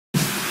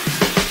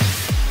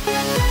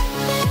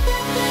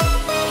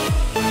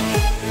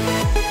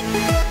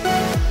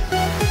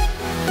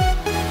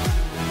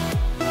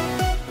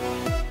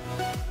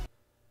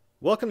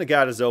Welcome to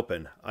God is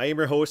Open. I am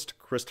your host,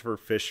 Christopher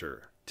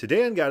Fisher.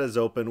 Today on God is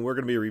Open, we're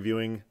going to be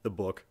reviewing the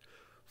book,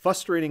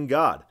 Frustrating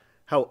God,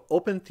 How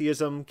Open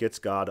Theism Gets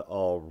God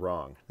All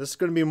Wrong. This is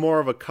going to be more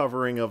of a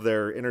covering of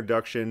their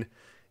introduction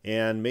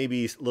and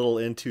maybe a little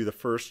into the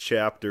first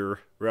chapter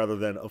rather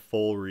than a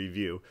full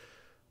review.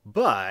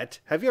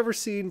 But have you ever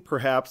seen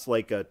perhaps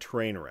like a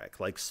train wreck,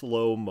 like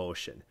slow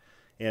motion?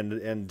 And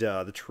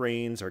the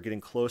trains are getting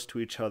close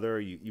to each other.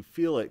 You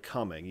feel it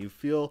coming. You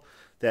feel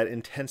that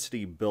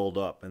intensity build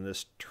up, and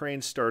this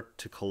trains start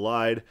to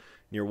collide, and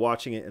you're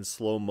watching it in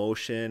slow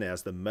motion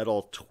as the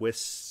metal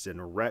twists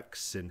and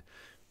wrecks and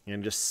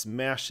just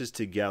smashes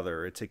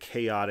together. It's a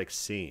chaotic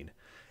scene.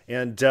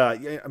 And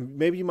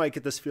maybe you might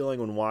get this feeling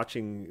when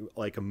watching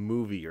like a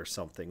movie or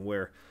something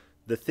where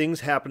the things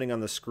happening on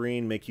the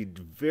screen make you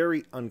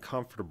very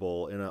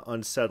uncomfortable in an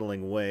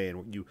unsettling way,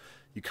 and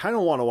you kind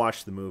of want to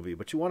watch the movie,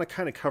 but you want to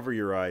kind of cover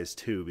your eyes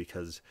too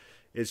because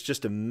it's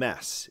just a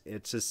mess.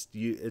 It's just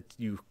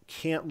you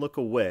can't look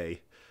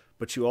away,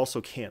 but you also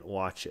can't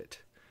watch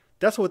it.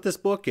 That's what this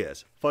book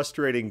is.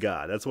 Frustrating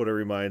God. That's what it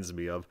reminds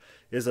me of.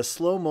 Is a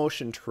slow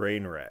motion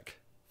train wreck.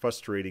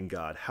 Frustrating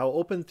God. How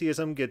Open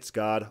Theism Gets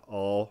God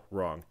All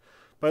Wrong.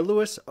 By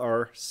Lewis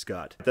R.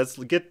 Scott. Let's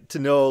get to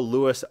know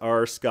Lewis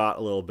R. Scott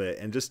a little bit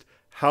and just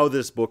how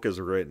this book is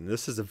written.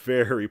 This is a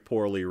very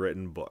poorly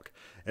written book.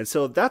 And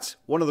so that's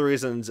one of the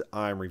reasons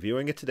I'm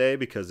reviewing it today,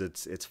 because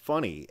it's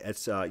funny.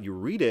 It's you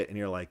read it and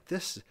you're like,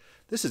 this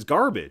is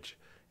garbage.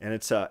 And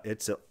it's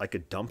like a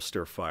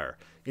dumpster fire.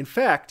 In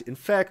fact,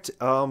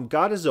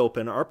 God is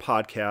Open, our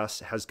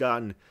podcast, has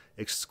gotten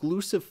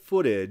exclusive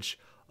footage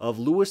of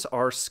Lewis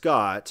R.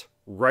 Scott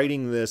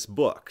writing this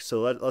book. So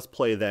let's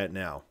play that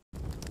now.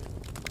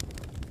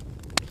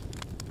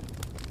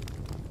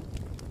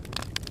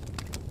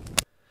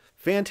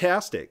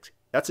 Fantastic.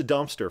 That's a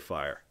dumpster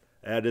fire.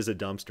 That is a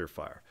dumpster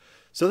fire.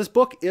 So this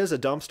book is a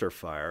dumpster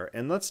fire,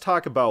 and let's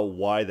talk about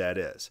why that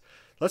is.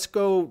 Let's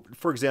go,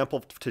 for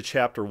example, to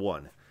chapter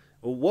 1.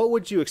 What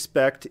would you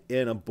expect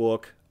in a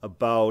book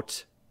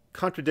about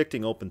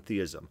contradicting open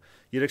theism?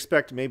 You'd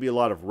expect maybe a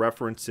lot of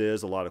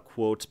references, a lot of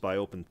quotes by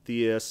open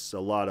theists,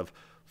 a lot of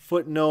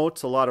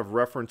footnotes, a lot of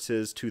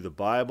references to the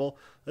Bible.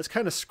 Let's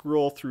kind of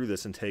scroll through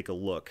this and take a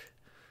look.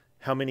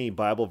 How many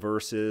Bible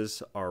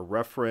verses are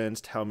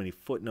referenced, how many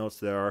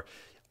footnotes there are.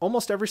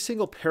 Almost every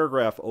single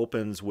paragraph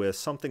opens with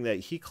something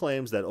that he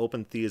claims that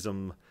open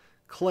theism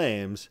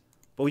claims,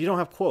 but you don't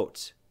have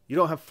quotes. You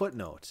don't have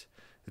footnotes.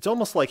 It's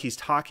almost like he's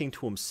talking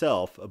to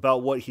himself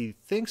about what he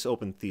thinks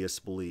open theists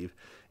believe,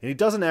 and he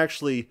doesn't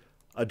actually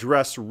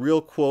address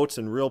real quotes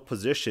and real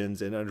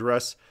positions and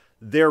address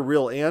their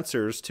real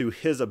answers to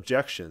his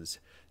objections.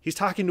 He's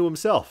talking to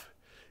himself.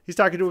 He's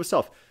talking to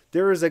himself.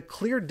 There is a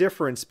clear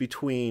difference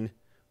between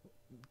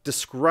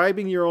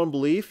describing your own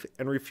belief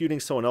and refuting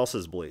someone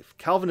else's belief.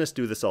 Calvinists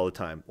do this all the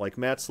time. Like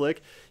Matt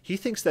Slick, he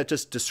thinks that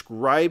just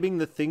describing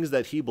the things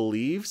that he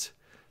believes,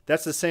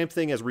 that's the same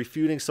thing as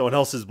refuting someone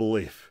else's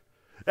belief.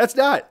 That's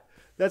not.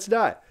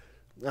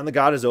 On the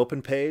God is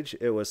Open page,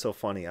 it was so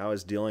funny. I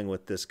was dealing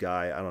with this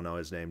guy, I don't know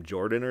his name,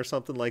 Jordan or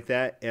something like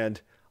that, and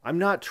I'm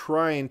not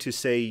trying to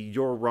say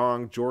you're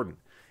wrong, Jordan.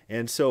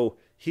 And so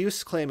he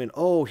was claiming,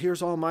 oh,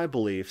 here's all my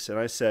beliefs. And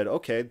I said,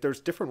 okay, there's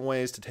different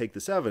ways to take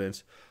this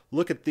evidence.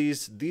 Look at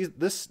this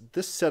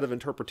set of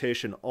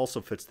interpretation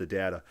also fits the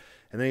data.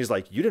 And then he's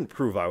like, you didn't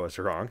prove I was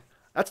wrong.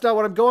 That's not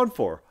what I'm going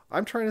for.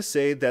 I'm trying to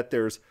say that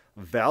there's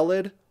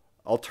valid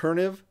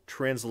alternative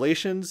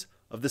translations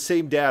of the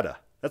same data.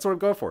 That's what I'm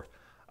going for.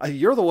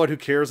 You're the one who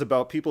cares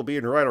about people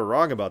being right or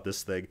wrong about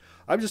this thing.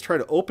 I'm just trying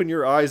to open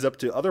your eyes up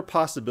to other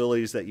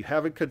possibilities that you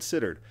haven't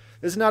considered.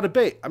 This is not a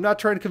bait. I'm not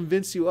trying to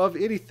convince you of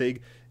anything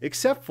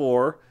except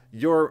for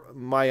your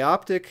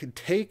myopic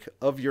take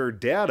of your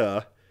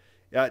data.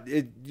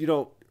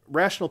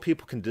 Rational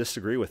people can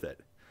disagree with it.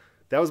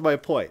 That was my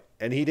point.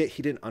 And he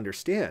didn't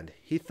understand.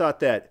 He thought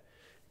that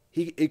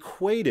he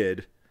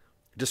equated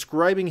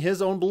describing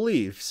his own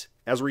beliefs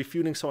as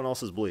refuting someone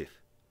else's belief.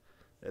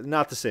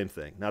 Not the same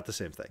thing. Not the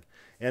same thing.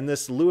 And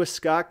this Lewis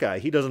Scott guy,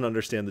 he doesn't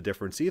understand the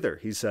difference either.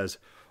 He says,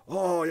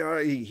 oh,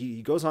 yeah,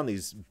 he goes on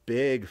these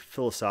big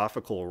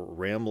philosophical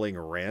rambling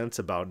rants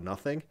about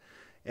nothing.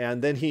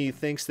 And then he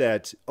thinks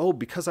that, oh,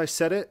 because I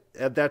said it,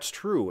 that's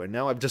true. And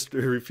now I've just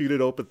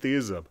refuted open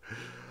theism.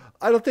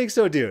 I don't think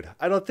so, dude.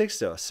 I don't think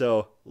so.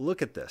 So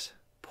look at this.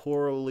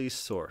 Poorly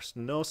sourced.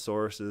 No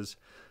sources,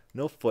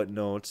 no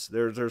footnotes.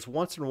 There's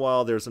once in a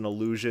while there's an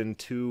allusion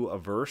to a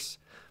verse,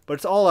 but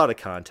it's all out of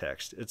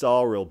context. It's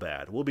all real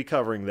bad. We'll be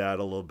covering that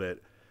a little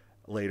bit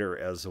later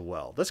as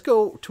well. Let's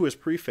go to his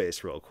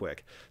preface real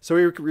quick. So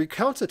he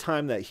recounts a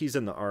time that he's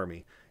in the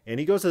army, and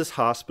he goes to this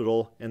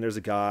hospital, and there's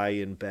a guy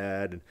in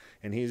bed,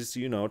 and he's,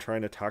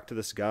 trying to talk to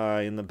this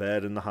guy in the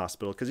bed in the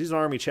hospital because he's an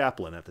army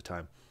chaplain at the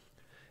time.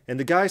 And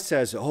the guy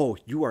says, oh,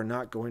 you are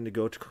not going to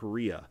go to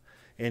Korea.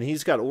 And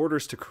he's got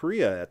orders to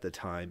Korea at the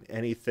time,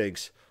 and he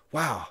thinks,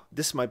 wow,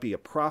 this might be a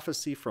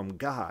prophecy from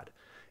God.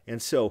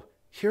 And so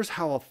here's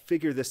how I'll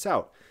figure this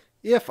out.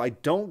 If I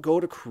don't go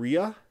to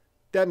Korea,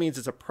 that means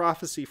it's a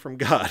prophecy from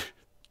God.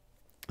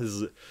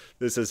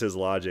 This is his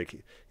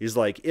logic. He's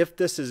like, if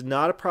this is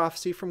not a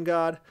prophecy from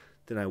God,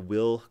 then I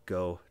will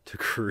go to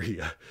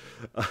Korea.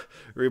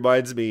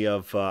 Reminds me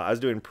of I was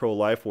doing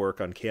pro-life work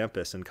on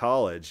campus in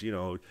college,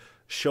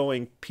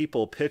 showing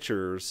people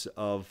pictures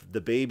of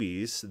the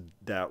babies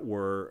that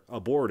were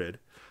aborted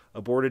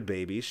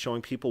babies,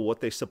 showing people what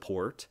they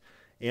support.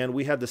 And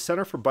we had the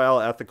Center for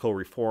Bioethical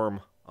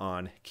Reform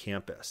on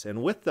campus.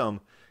 And with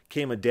them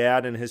came a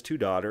dad and his two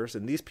daughters.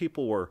 And these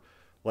people were,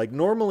 like,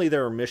 normally they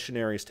were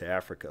missionaries to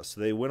Africa.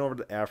 So they went over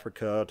to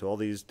Africa, to all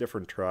these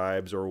different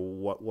tribes or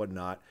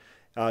whatnot,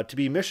 to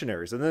be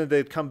missionaries. And then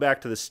they'd come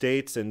back to the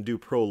States and do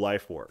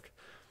pro-life work.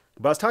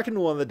 But I was talking to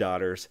one of the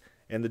daughters,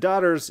 and the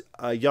daughter's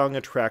a young,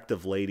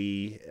 attractive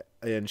lady,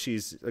 and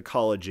she's a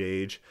college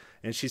age,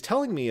 and she's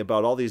telling me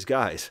about all these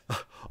guys,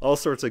 all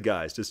sorts of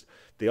guys. Just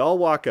they all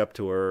walk up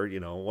to her,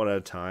 one at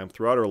a time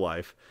throughout her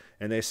life,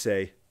 and they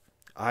say,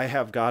 I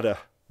have got a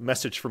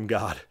message from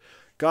God.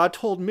 God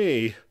told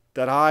me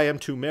that I am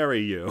to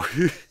marry you.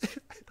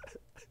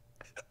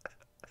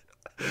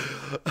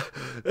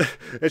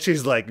 And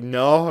she's like,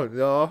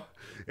 no.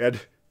 And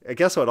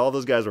guess what? All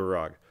those guys were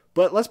wrong.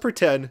 But let's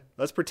pretend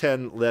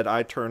that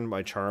I turned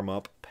my charm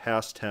up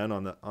past 10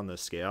 on the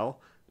scale,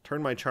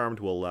 turned my charm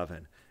to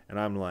 11. And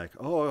I'm like,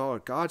 oh,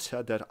 God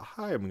said that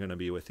I am going to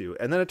be with you.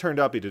 And then it turned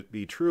out to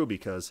be true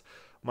because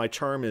my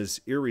charm is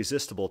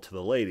irresistible to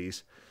the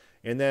ladies.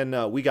 And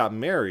then we got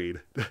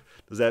married.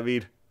 Does that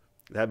mean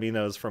that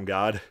was from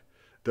God?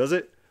 Does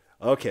it?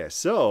 Okay,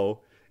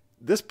 so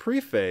this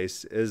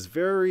preface is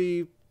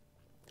very,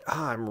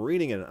 I'm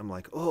reading it. I'm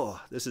like,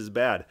 oh, this is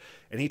bad.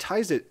 And he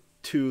ties it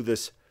to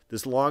this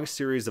long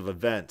series of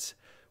events,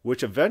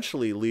 which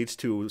eventually leads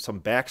to some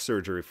back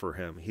surgery for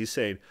him. He's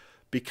saying,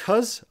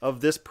 because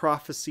of this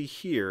prophecy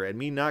here and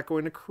me not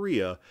going to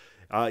Korea,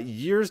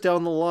 years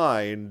down the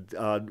line,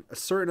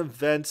 certain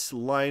events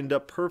lined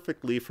up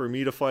perfectly for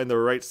me to find the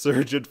right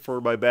surgeon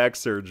for my back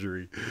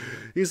surgery.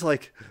 He's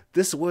like,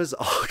 this was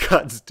all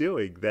God's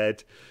doing,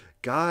 that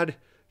God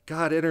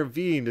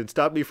intervened and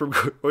stopped me from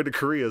going to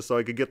Korea so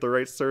I could get the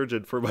right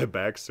surgeon for my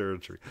back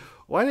surgery.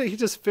 Why didn't he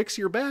just fix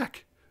your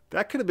back?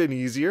 That could have been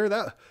easier.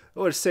 That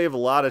would save a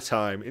lot of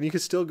time, and you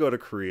could still go to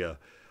Korea.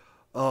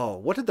 Oh,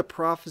 what did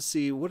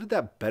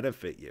that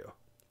benefit you?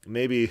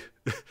 Maybe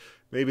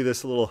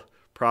this little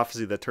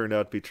prophecy that turned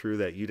out to be true,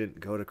 that you didn't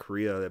go to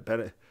Korea,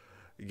 that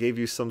gave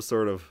you some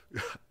sort of,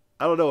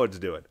 I don't know what to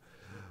do it.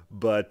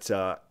 But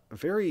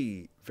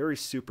very, very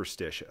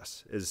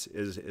superstitious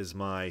is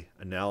my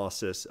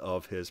analysis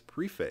of his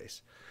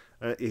preface.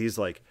 He's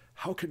like,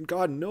 how can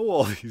God know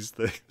all these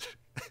things?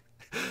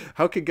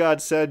 How can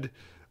God send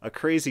a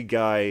crazy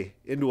guy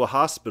into a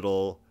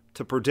hospital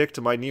to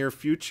predict my near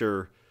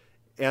future,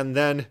 and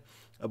then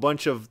a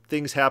bunch of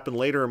things happen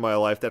later in my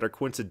life that are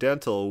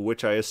coincidental,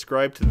 which I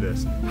ascribe to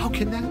this? How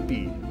can that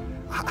be?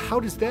 How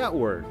does that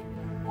work?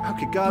 How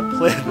could God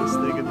plan this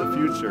thing in the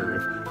future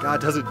if God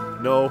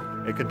doesn't know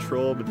and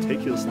control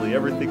meticulously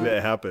everything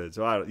that happens?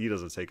 Well, he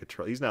doesn't say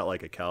control. He's not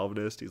like a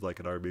Calvinist. He's like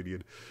an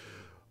Arminian.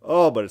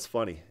 Oh, but it's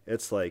funny.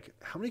 It's like,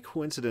 how many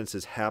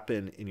coincidences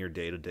happen in your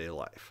day-to-day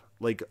life?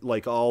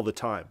 Like all the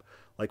time.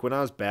 Like when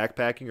I was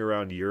backpacking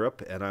around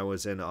Europe and I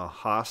was in a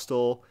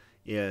hostel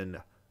in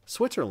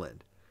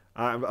Switzerland.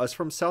 I was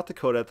from South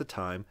Dakota at the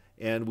time,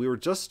 and we were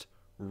just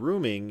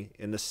rooming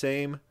in the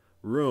same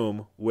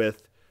room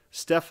with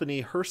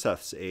Stephanie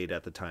Herseth's aide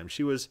at the time.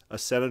 She was a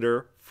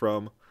senator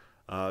from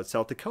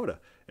South Dakota.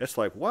 It's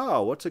like,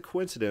 wow, what's a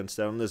coincidence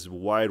that in this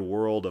wide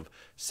world of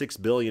 6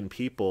 billion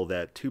people,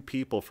 that two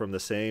people from the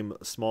same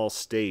small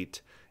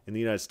state in the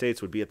United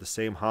States would be at the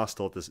same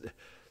hostel at this.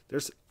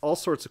 There's all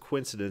sorts of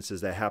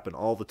coincidences that happen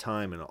all the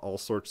time in all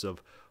sorts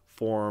of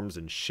forms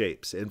and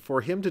shapes. And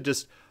for him to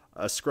just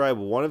ascribe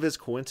one of his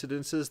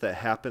coincidences that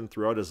happened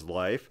throughout his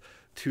life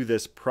to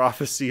this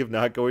prophecy of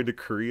not going to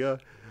Korea,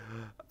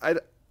 I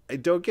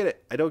don't get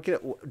it. I don't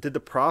get it. Did the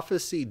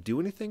prophecy do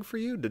anything for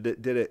you? Did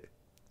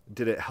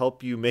it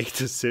help you make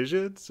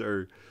decisions?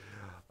 Or,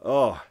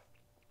 oh,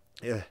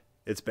 yeah,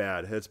 it's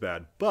bad. It's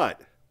bad.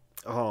 But,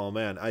 oh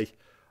man, I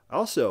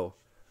also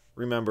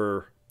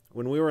remember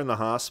when we were in the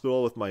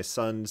hospital with my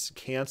son's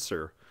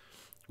cancer,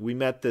 we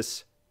met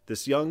this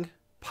young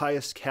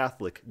pious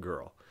Catholic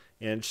girl.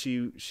 And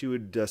she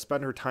would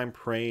spend her time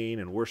praying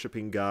and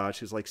worshiping God.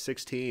 She's like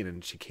 16,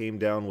 and she came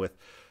down with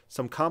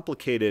some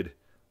complicated,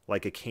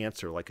 like a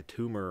cancer, like a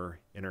tumor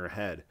in her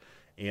head.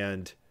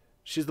 And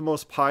she's the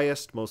most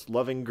pious, most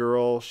loving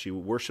girl. She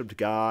worshiped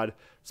God,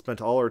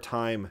 spent all her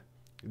time,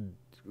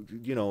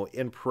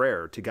 in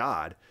prayer to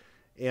God.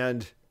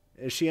 And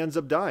she ends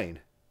up dying.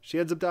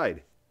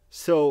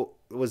 So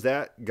was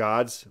that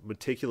God's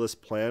meticulous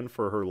plan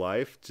for her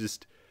life?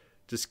 Just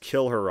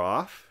kill her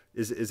off?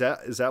 Is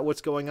that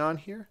what's going on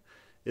here?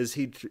 Is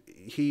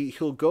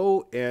he'll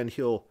go and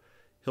he'll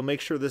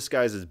make sure this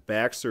guy's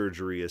back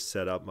surgery is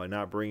set up by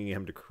not bringing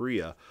him to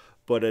Korea,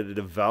 but a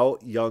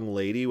devout young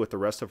lady with the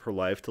rest of her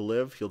life to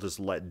live, he'll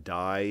just let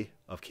die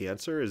of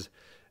cancer? Is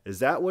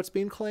that what's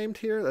being claimed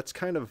here? That's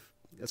kind of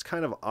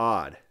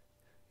odd,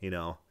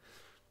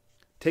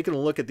 taking a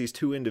look at these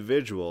two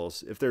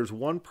individuals, if there's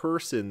one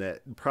person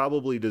that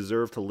probably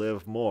deserved to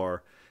live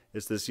more,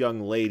 it's this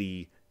young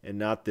lady and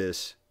not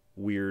this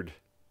weird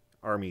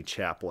army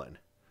chaplain.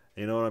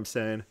 You know what I'm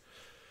saying?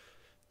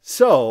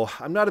 So,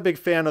 I'm not a big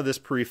fan of this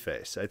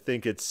preface. I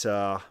think it's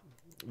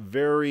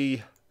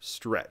very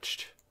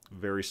stretched.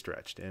 Very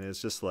stretched. And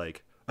it's just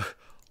like,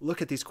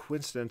 look at these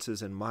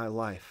coincidences in my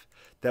life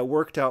that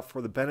worked out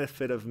for the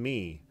benefit of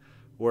me.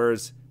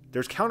 Whereas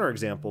there's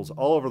counterexamples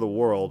all over the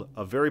world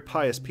of very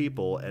pious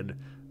people and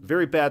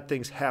very bad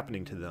things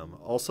happening to them.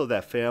 Also,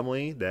 that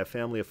family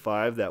of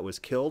 5 that was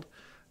killed.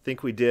 I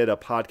think we did a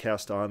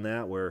podcast on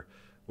that where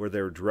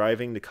they were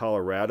driving to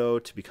Colorado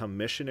to become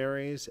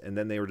missionaries, and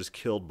then they were just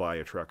killed by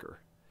a trucker.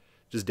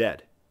 Just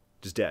dead.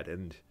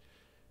 And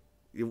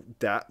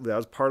that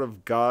was part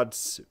of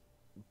God's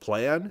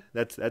plan.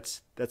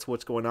 That's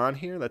what's going on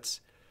here.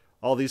 That's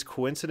all these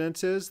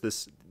coincidences.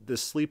 This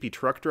sleepy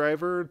truck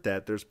driver,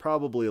 that there's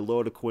probably a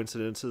load of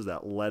coincidences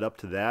that led up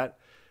to that.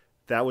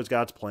 That was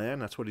God's plan.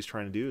 That's what he's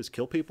trying to do, is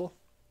kill people.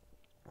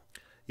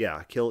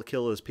 Yeah,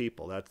 kill his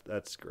people.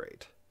 That's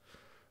great.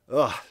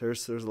 Ugh,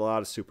 there's a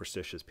lot of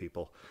superstitious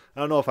people.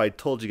 I don't know if I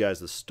told you guys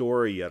the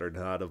story yet or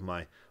not of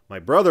my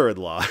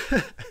brother-in-law.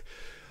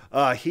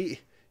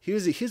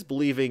 He's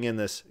believing in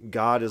this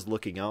God is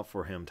looking out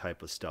for him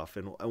type of stuff.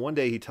 And one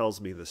day he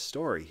tells me this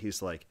story.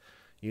 He's like,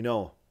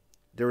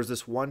 there was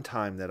this one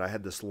time that I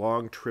had this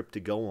long trip to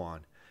go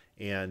on,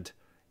 and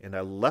I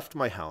left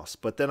my house,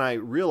 but then I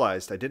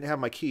realized I didn't have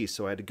my keys,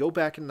 so I had to go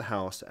back in the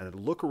house and I had to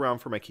look around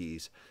for my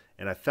keys,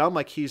 and I found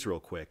my keys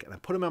real quick, and I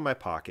put them in my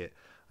pocket.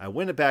 I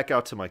went back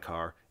out to my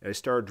car, and I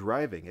started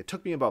driving. It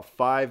took me about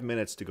 5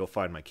 minutes to go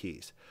find my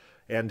keys.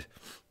 And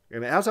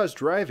as I was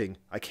driving,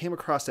 I came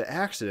across an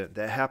accident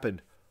that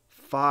happened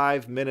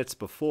 5 minutes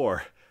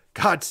before.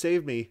 God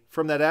saved me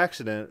from that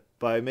accident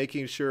by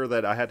making sure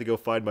that I had to go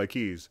find my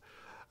keys.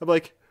 I'm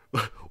like,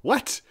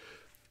 what?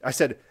 I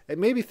said,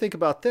 and maybe think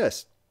about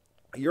this.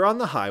 You're on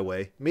the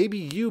highway. Maybe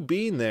you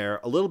being there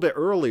a little bit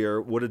earlier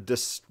would have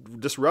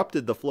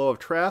disrupted the flow of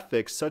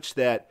traffic such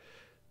that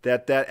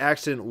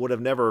accident would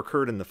have never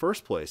occurred in the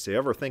first place. Do you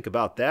ever think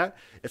about that?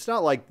 It's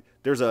not like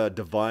there's a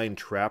divine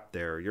trap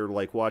there. You're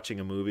like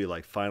watching a movie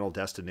like Final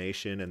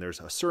Destination, and there's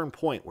a certain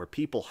point where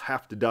people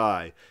have to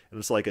die, and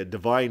it's like a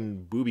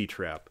divine booby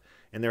trap.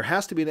 And there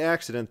has to be an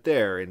accident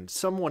there, and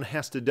someone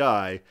has to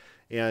die,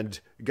 and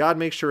God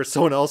makes sure it's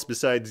someone else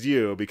besides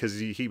you because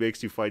he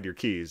makes you find your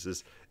keys.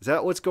 Is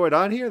that what's going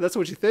on here? That's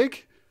what you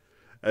think?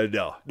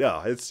 No,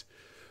 it's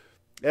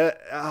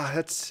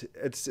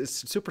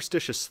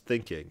superstitious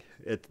thinking.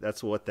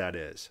 That's what that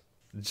is.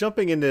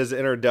 Jumping into his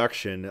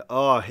introduction,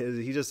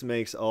 he just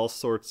makes all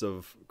sorts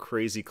of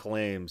crazy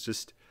claims.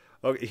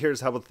 How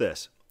about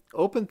this?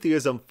 Open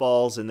theism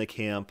falls in the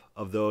camp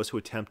of those who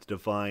attempt to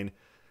define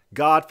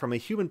God from a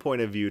human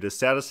point of view to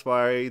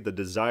satisfy the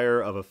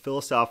desire of a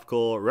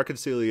philosophical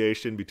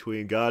reconciliation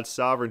between God's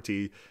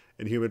sovereignty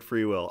and human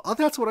free will. Oh,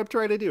 that's what I'm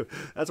trying to do.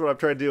 That's what I'm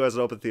trying to do as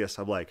an open theist.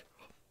 I'm like,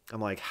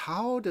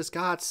 how does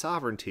God's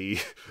sovereignty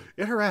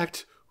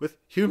interact with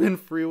human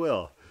free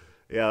will?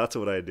 Yeah, that's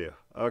what I do.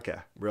 Okay,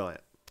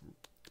 brilliant.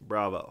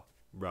 Bravo.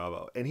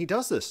 And he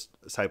does this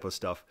type of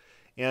stuff.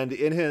 And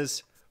in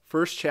his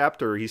first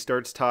chapter, he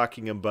starts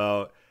talking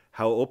about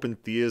how open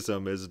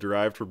theism is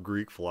derived from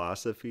Greek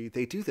philosophy.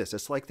 They do this.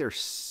 It's like they're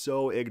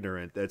so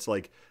ignorant that it's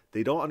like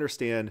they don't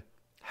understand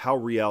how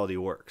reality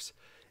works.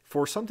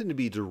 For something to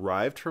be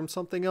derived from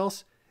something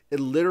else, it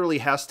literally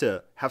has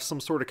to have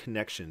some sort of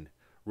connection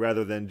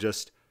rather than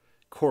just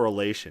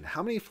correlation.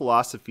 How many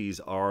philosophies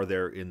are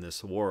there in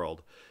this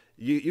world?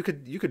 You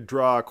could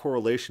draw a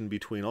correlation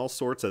between all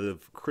sorts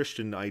of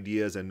Christian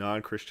ideas and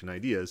non-Christian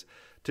ideas.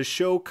 To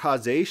show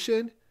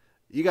causation,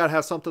 you got to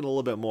have something a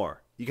little bit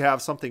more. You can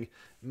have something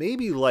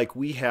maybe like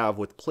we have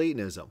with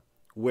Platonism,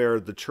 where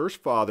the church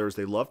fathers,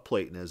 they loved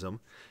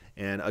Platonism,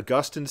 and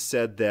Augustine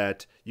said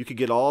that you could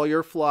get all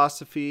your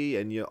philosophy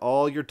and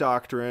all your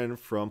doctrine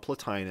from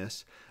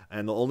Plotinus,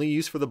 and the only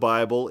use for the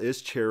Bible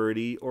is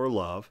charity or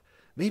love.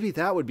 Maybe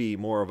that would be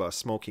more of a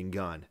smoking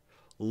gun.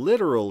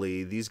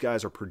 Literally, these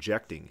guys are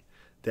projecting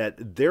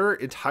that their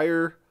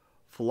entire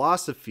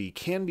philosophy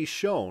can be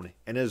shown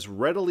and is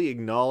readily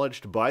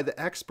acknowledged by the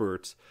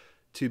experts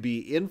to be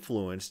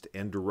influenced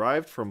and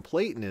derived from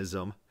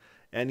Platonism,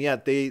 and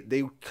yet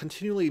they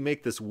continually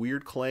make this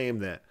weird claim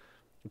that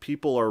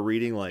people are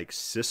reading like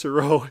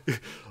Cicero.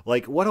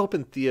 Like, what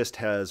open theist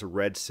has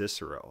read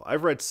Cicero?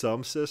 I've read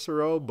some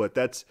Cicero, but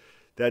that's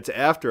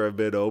after I've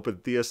been open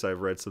theist. I've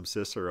read some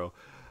Cicero.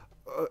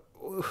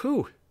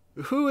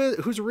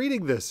 Who's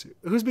reading this?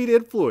 Who's being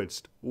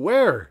influenced?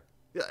 Where?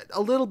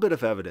 A little bit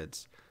of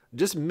evidence.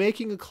 Just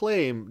making a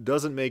claim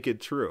doesn't make it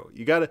true.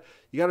 You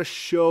gotta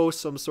show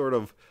some sort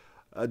of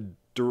a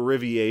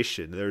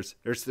derivation.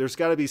 There's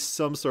got to be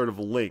some sort of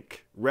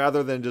link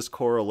rather than just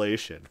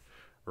correlation,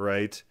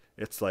 right?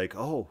 It's like,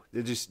 oh,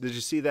 did you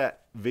see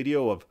that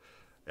video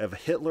of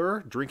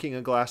Hitler drinking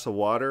a glass of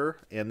water,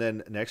 and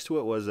then next to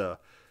it was a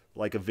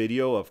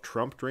video of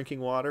Trump drinking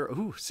water?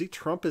 Ooh, see,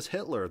 Trump is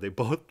Hitler. They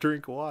both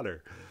drink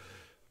water.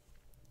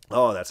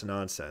 Oh, that's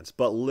nonsense.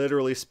 But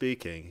literally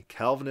speaking,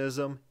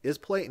 Calvinism is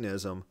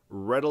Platonism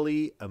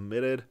readily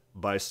admitted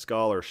by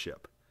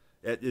scholarship.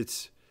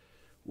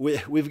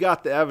 We've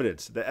got the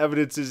evidence. The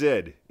evidence is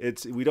in.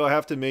 We don't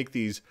have to make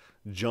these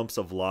jumps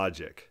of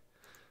logic.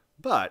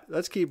 But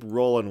let's keep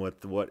rolling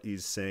with what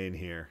he's saying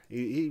here.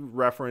 He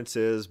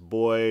references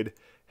Boyd,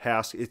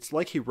 Haskell. It's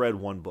like he read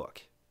one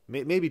book,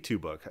 maybe two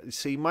books.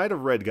 So he might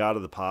have read God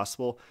of the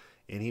Possible,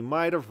 and he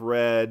might have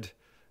read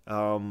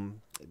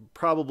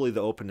probably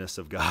The Openness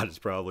of God is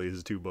probably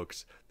his two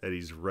books that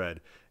he's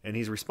read. And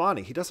he's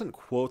responding. He doesn't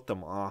quote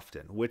them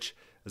often, which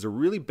is a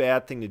really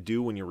bad thing to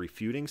do when you're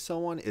refuting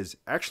someone, is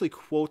actually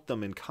quote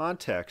them in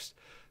context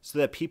so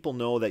that people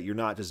know that you're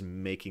not just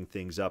making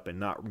things up and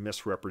not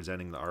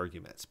misrepresenting the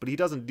arguments. But he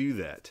doesn't do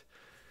that.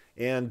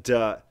 And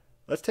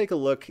let's take a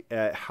look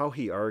at how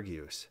he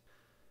argues.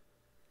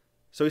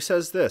 So he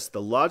says this: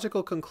 the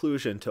logical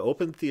conclusion to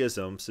open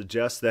theism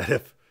suggests that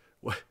if...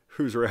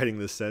 Who's writing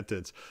this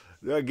sentence?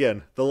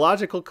 Again, the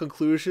logical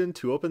conclusion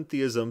to open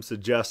theism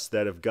suggests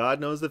that if God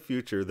knows the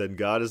future, then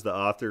God is the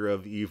author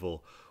of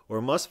evil, or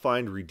must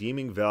find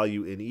redeeming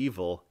value in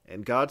evil,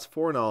 and God's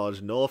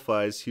foreknowledge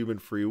nullifies human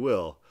free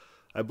will.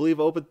 I believe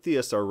open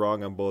theists are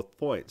wrong on both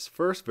points.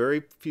 First,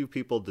 very few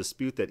people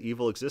dispute that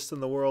evil exists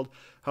in the world.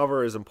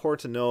 However, it is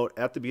important to note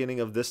at the beginning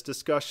of this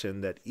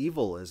discussion that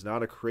evil is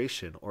not a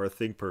creation or a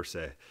thing per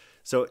se.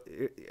 So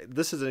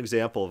this is an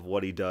example of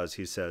what he does.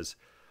 He says,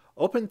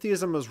 open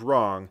theism is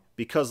wrong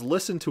because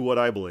listen to what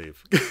I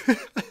believe.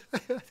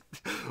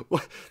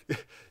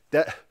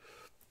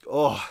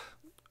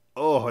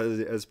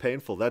 It's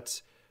painful.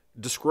 That's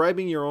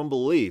describing your own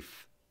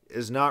belief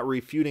is not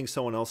refuting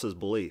someone else's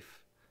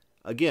belief.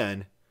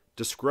 Again,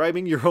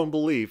 describing your own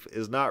belief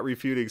is not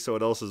refuting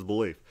someone else's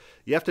belief.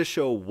 You have to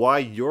show why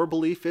your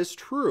belief is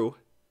true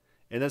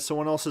and that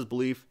someone else's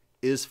belief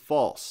is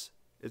false.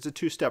 It's a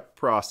two-step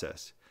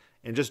process.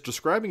 And just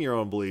describing your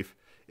own belief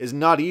is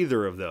not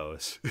either of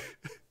those.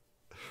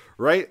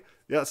 Right?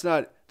 Yeah, it's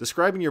not.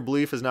 Describing your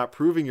belief is not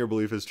proving your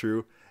belief is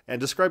true,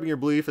 and describing your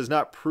belief is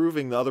not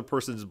proving the other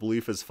person's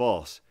belief is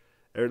false.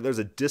 There's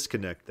a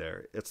disconnect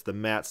there. It's the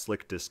Matt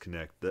Slick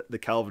disconnect, the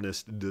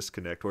Calvinist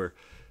disconnect, where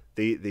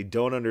they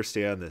don't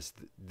understand this.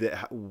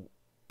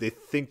 They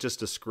think just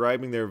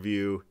describing their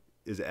view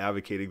is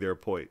advocating their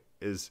point.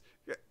 It's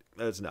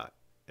not.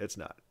 It's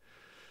not.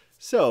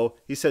 So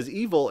he says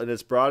evil in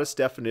its broadest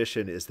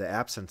definition is the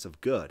absence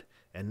of good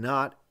and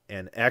not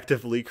an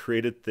actively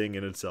created thing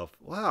in itself.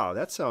 Wow,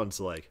 that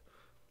sounds like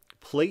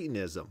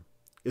Platonism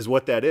is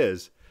what that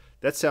is.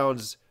 That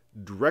sounds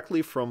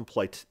directly from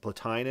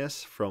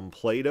Plotinus, from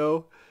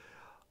Plato.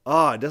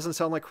 It doesn't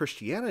sound like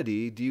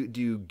Christianity.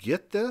 Do you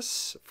get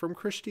this from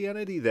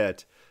Christianity,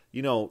 that,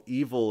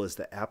 evil is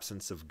the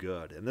absence of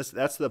good? And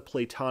that's the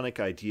Platonic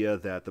idea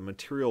that the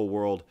material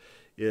world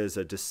is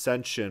a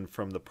dissension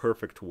from the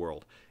perfect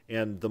world.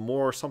 And the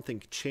more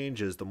something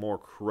changes, the more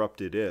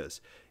corrupt it is.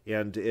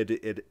 And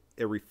it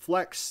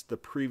reflects the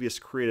previous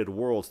created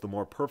worlds, the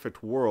more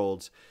perfect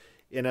worlds,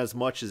 in as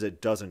much as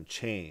it doesn't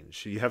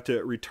change. You have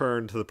to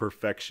return to the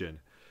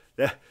perfection.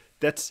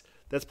 That's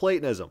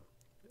Platonism.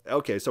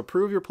 Okay, so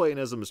prove your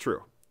Platonism is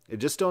true.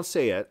 Just don't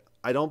say it.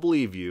 I don't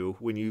believe you.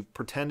 When you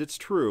pretend it's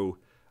true,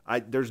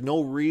 there's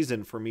no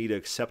reason for me to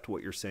accept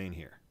what you're saying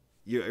here.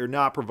 You're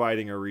not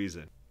providing a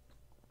reason.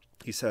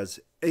 He says,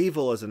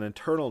 evil is an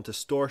internal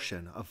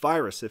distortion, a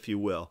virus, if you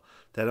will,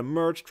 that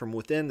emerged from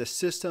within the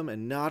system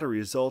and not a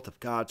result of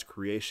God's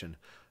creation.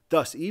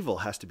 Thus, evil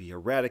has to be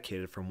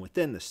eradicated from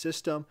within the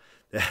system,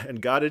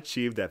 and God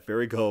achieved that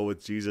very goal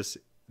with Jesus'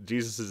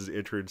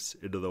 entrance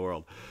into the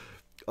world.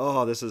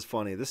 Oh, this is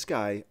funny. This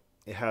guy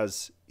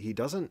he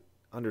doesn't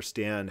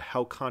understand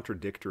how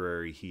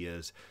contradictory he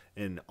is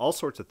in all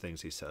sorts of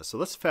things he says. So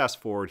let's fast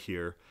forward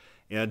here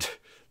and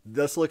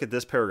let's look at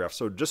this paragraph.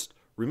 So just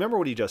remember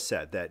what he just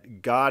said,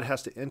 that God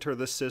has to enter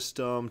the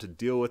system to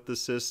deal with the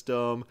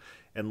system.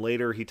 And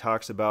later he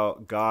talks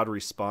about God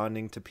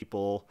responding to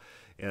people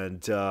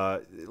and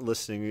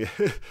listening.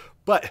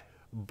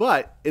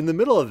 But in the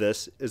middle of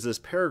this is this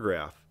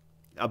paragraph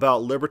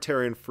about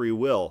libertarian free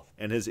will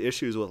and his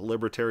issues with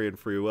libertarian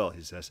free will.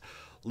 He says,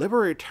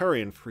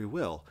 libertarian free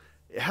will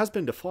has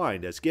been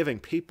defined as giving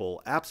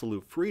people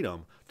absolute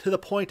freedom to the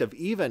point of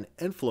even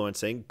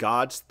influencing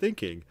God's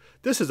thinking.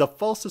 This is a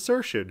false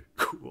assertion.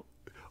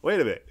 Wait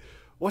a minute.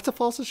 What's a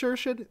false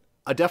assertion?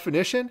 A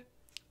definition?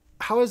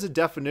 How is a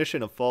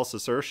definition of false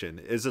assertion?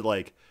 Is it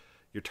like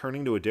you're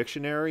turning to a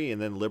dictionary and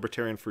then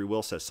libertarian free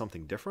will says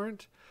something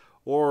different?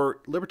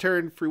 Or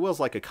libertarian free will is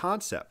like a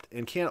concept,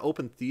 and can't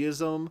open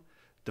theism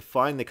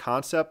define the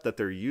concept that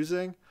they're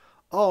using?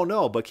 Oh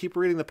no, but keep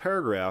reading the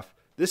paragraph.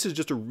 This is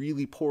just a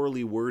really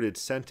poorly worded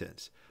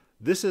sentence.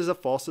 This is a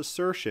false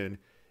assertion,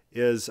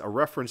 is a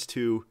reference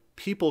to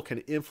people can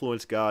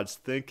influence God's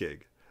thinking,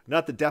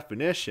 not the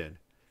definition.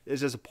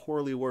 It's just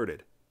poorly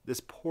worded.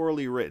 It's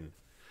poorly written.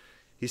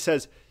 He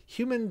says,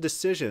 human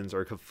decisions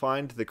are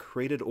confined to the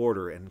created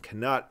order and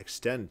cannot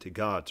extend to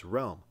God's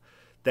realm.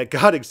 That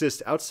God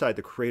exists outside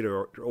the created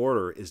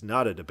order is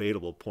not a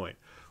debatable point.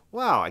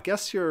 Wow, I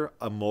guess you're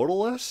a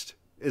modalist?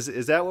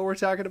 Is that what we're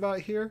talking about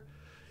here?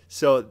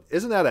 So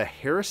isn't that a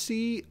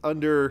heresy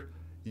under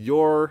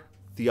your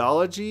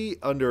theology,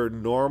 under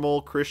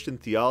normal Christian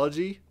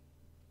theology?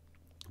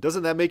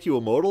 Doesn't that make you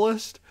a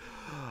modalist?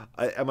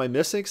 Am I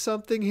missing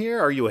something here?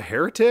 Are you a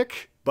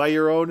heretic by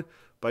your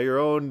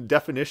own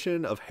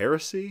definition of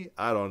heresy?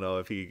 I don't know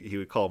if he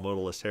would call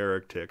modalists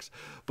heretics,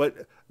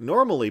 but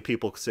normally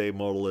people say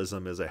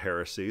modalism is a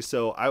heresy.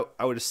 So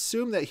I would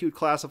assume that he would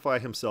classify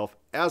himself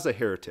as a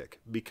heretic,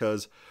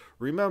 because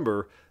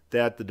remember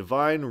that the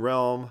divine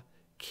realm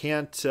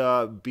can't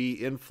be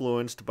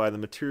influenced by the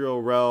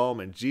material realm,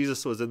 and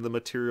Jesus was in the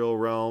material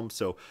realm,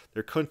 so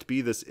there couldn't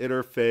be this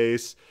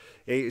interface.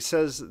 It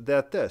says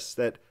that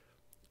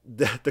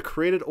the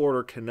created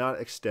order cannot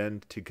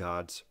extend to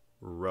God's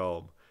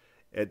realm.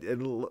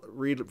 And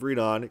read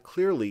on.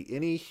 Clearly,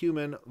 any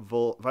human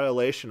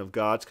violation of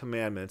God's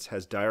commandments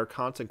has dire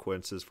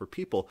consequences for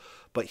people,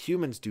 but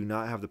humans do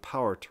not have the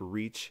power to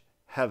reach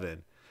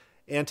heaven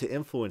and to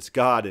influence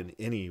God in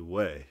any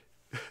way.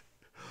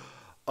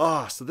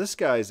 So this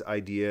guy's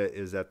idea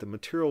is that the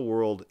material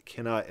world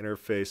cannot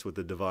interface with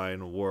the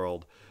divine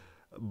world.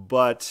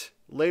 But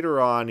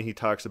later on, he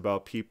talks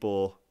about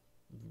people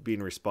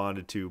being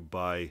responded to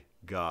by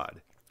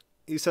God.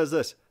 He says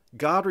this: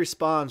 God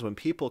responds when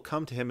people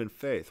come to him in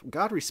faith.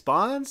 God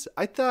responds?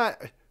 I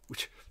thought,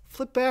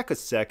 flip back a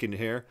second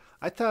here.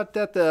 I thought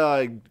that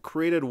the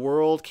created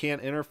world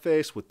can't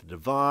interface with the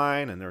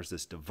divine, and there's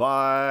this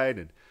divide.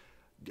 And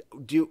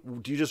do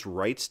you just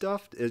write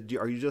stuff?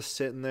 Are you just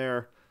sitting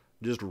there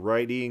just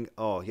writing?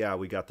 Oh, yeah,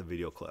 we got the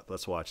video clip.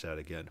 Let's watch that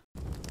again.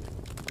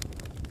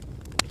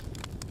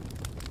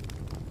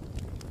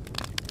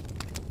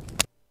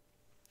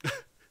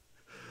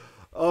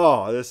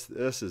 Oh, this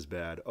is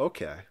bad.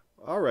 Okay.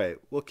 All right.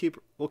 We'll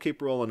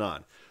keep rolling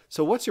on.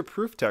 So what's your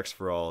proof text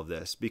for all of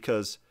this?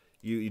 Because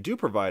you do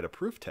provide a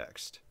proof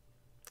text.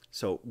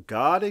 So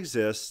God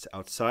exists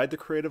outside the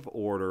creative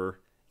order,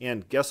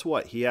 and guess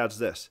what? He adds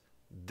this.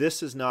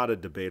 This is not a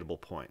debatable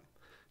point.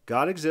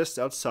 God exists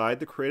outside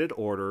the created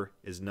order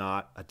is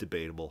not a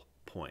debatable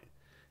point.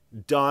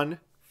 Done.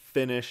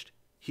 Finished.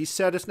 He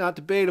said it's not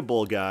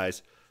debatable,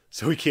 guys,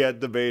 so we can't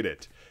debate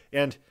it.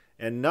 And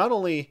not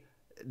only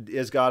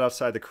is God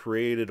outside the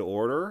created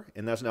order,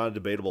 and that's not a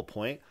debatable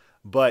point,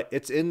 but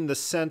it's in the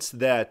sense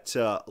that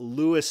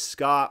Lewis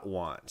Scott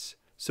wants.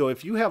 So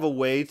if you have a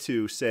way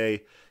to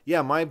say,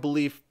 yeah, my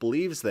belief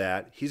believes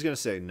that, he's going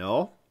to say,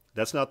 no,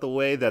 that's not the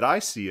way that I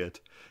see it.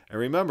 And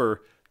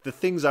remember, the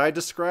things I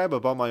describe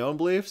about my own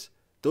beliefs,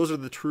 those are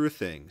the true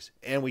things,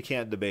 and we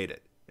can't debate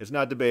it. It's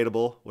not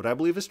debatable. What I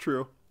believe is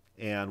true,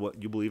 and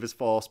what you believe is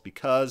false,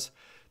 because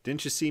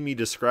didn't you see me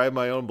describe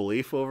my own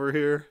belief over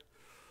here?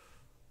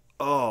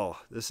 Oh,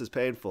 this is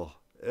painful.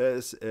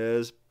 This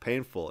is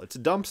painful. It's a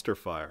dumpster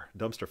fire.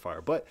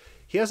 But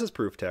he has his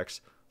proof text.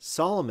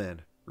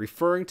 Solomon,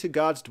 referring to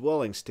God's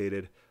dwelling,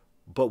 stated,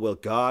 "But will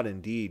God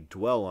indeed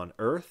dwell on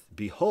earth?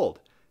 Behold,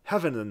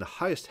 heaven and the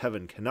highest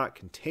heaven cannot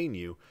contain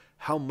you.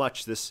 How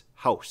much this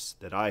house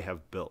that I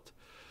have built."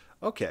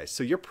 Okay,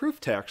 so your proof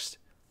text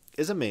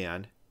is a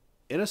man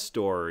in a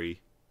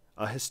story,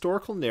 a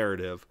historical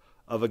narrative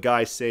of a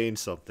guy saying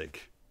something.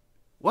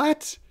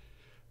 What?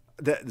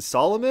 That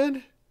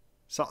Solomon?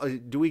 So,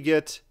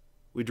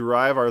 we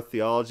derive our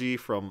theology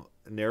from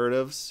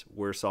narratives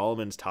where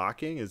Solomon's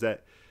talking? Is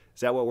that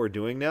what we're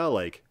doing now?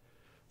 Like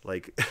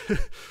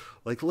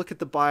look at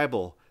the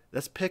Bible.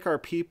 Let's pick our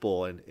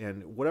people,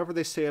 and whatever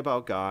they say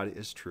about God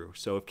is true.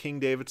 So if King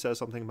David says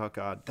something about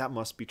God, that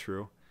must be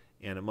true.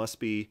 And it must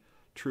be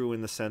true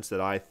in the sense that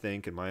I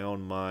think in my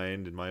own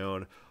mind, in my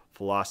own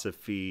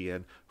philosophy.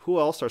 And who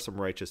else are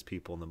some righteous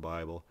people in the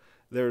Bible?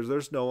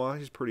 There's Noah,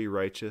 he's pretty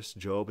righteous.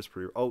 Job is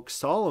pretty... Oh,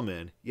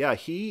 Solomon, yeah,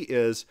 he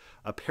is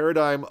a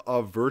paradigm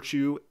of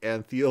virtue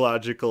and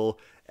theological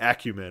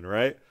acumen,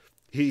 right?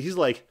 He's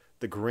like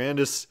the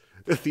grandest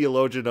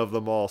theologian of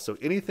them all. So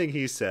anything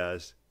he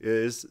says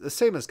is the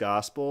same as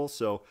gospel.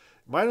 So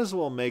might as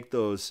well make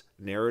those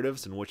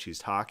narratives in which he's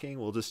talking.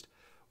 We'll just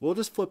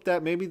flip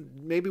that. Maybe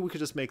we could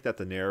just make that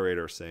the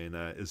narrator saying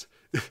that is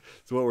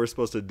what we're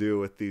supposed to do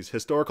with these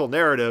historical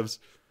narratives.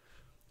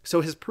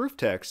 So his proof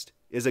text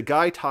is a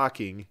guy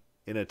talking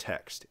in a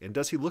text. And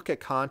does he look at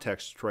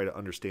context to try to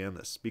understand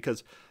this?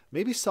 Because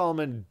maybe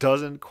Solomon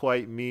doesn't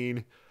quite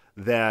mean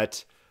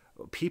that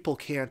people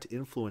can't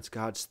influence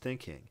God's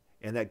thinking,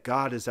 and that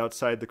God is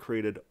outside the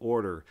created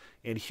order,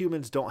 and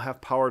humans don't have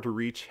power to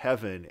reach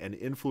heaven and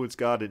influence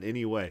God in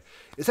any way.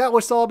 Is that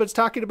what Solomon's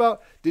talking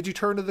about? Did you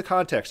turn to the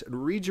context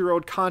and read your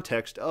own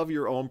context of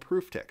your own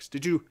proof text?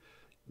 Did you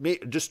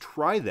just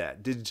try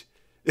that?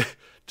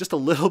 Just a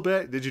little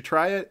bit? Did you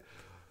try it?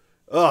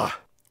 Ugh.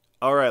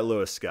 All right,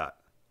 Lewis Scott.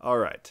 All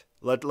right.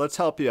 Let's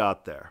help you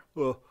out there.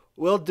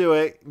 We'll do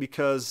it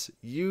because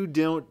you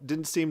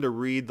didn't seem to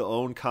read the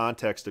own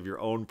context of your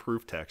own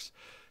proof text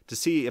to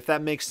see if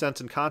that makes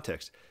sense in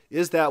context.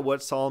 Is that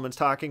what Solomon's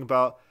talking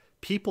about?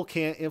 People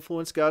can't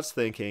influence God's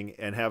thinking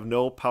and have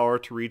no power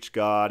to reach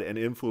God and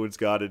influence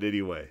God in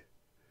any way.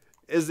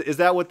 Is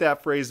that what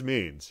that phrase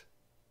means?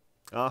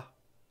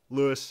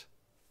 Lewis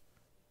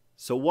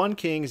So 1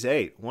 Kings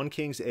 8. 1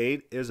 Kings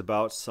 8 is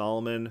about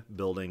Solomon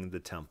building the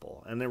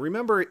temple. And then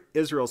remember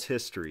Israel's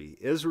history.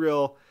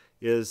 Israel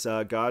is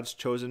God's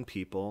chosen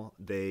people.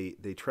 They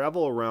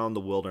travel around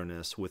the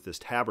wilderness with this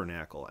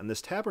tabernacle. And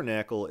this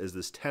tabernacle is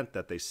this tent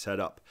that they set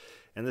up.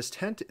 And this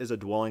tent is a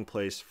dwelling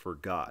place for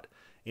God.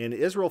 And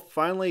Israel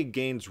finally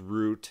gains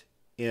root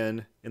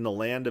in the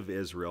land of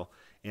Israel.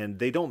 And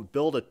they don't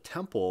build a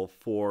temple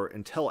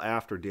until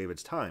after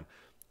David's time.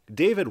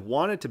 David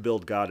wanted to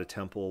build God a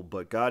temple,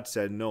 but God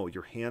said, no,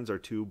 your hands are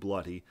too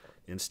bloody.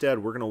 Instead,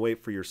 we're going to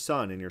wait for your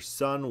son, and your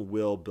son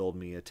will build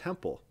me a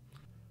temple.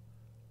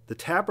 The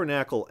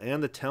tabernacle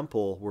and the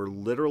temple were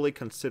literally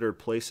considered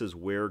places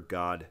where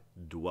God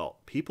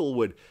dwelt. People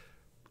would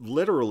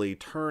literally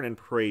turn and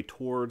pray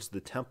towards the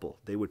temple.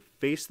 They would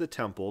face the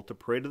temple to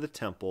pray to the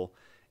temple.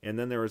 And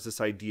then there was this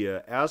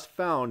idea, as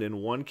found in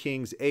 1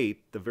 Kings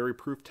 8, the very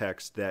proof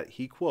text that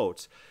he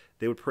quotes,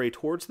 they would pray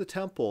towards the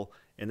temple,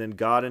 and then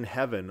God in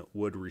heaven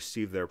would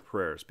receive their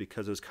prayers,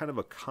 because it was kind of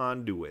a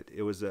conduit.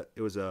 It was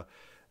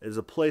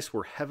a place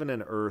where heaven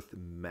and earth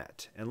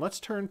met. And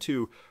let's turn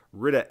to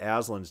Rita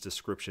Aslan's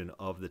description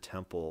of the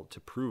temple to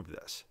prove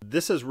this.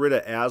 This is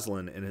Rita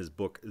Aslan in his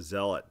book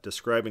Zealot,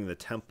 describing the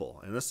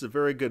temple. And this is a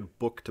very good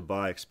book to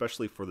buy,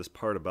 especially for this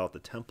part about the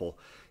temple.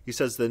 He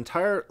says, the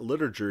entire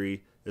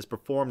liturgy is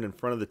performed in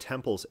front of the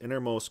temple's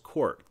innermost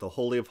court, the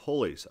Holy of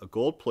Holies, a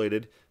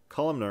gold-plated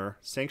columnar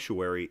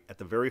sanctuary at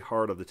the very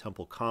heart of the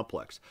temple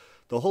complex.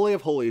 The Holy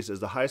of Holies is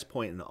the highest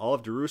point in all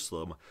of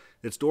Jerusalem.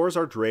 Its doors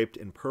are draped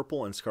in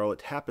purple and scarlet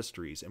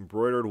tapestries,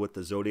 embroidered with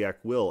the zodiac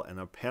wheel and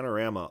a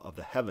panorama of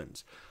the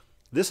heavens.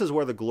 This is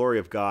where the glory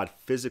of God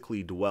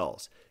physically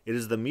dwells. It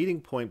is the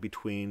meeting point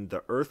between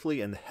the earthly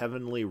and the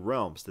heavenly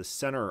realms, the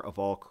center of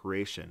all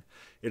creation.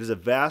 It is a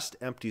vast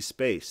empty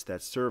space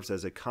that serves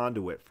as a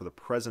conduit for the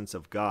presence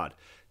of God,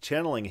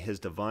 channeling his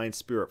divine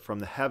spirit from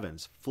the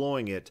heavens,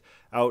 flowing it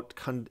out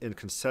in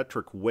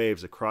concentric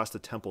waves across the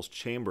temple's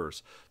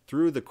chambers,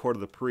 through the court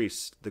of the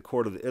priests, the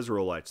court of the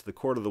Israelites, the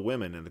court of the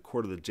women, and the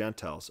court of the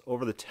Gentiles,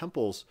 over the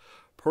temple's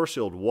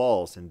porcelain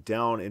walls and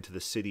down into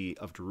the city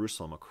of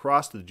Jerusalem,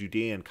 across the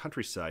Judean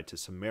countryside to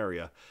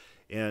Samaria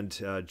and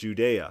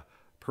Judea,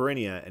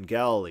 Perea, and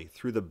Galilee,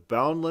 through the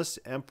boundless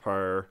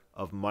empire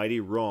of mighty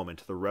Rome and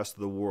to the rest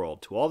of the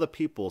world, to all the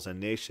peoples and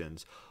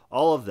nations,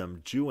 all of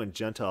them, Jew and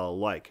Gentile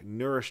alike,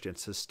 nourished and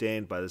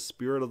sustained by the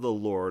Spirit of the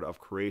Lord of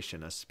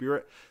creation, a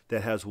spirit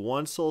that has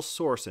one sole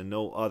source and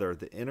no other,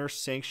 the inner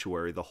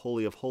sanctuary, the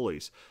Holy of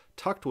Holies,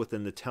 tucked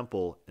within the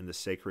temple in the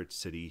sacred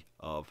city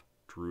of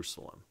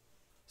Jerusalem.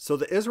 So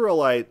the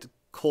Israelite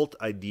cult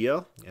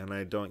idea, and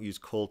I don't use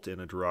cult in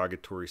a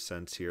derogatory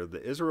sense here,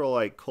 the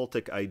Israelite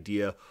cultic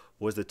idea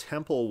was the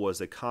temple was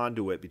a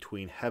conduit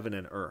between heaven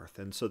and earth.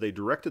 And so they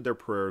directed their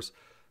prayers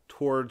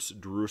towards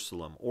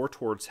Jerusalem or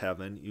towards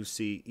heaven. You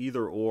see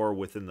either or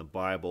within the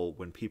Bible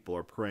when people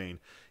are praying.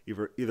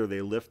 Either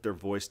they lift their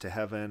voice to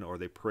heaven or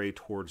they pray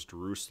towards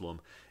Jerusalem.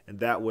 And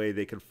that way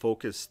they can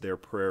focus their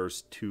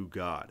prayers to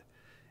God.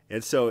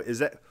 And so is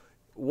that...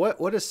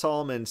 What is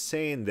Solomon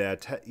saying,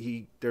 that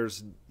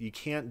you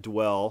can't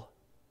dwell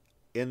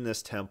in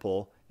this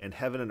temple and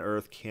heaven and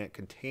earth can't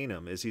contain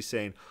him? Is he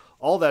saying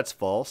all that's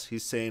false?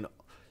 He's saying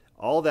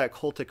all that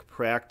cultic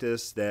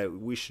practice, that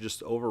we should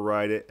just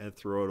override it and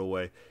throw it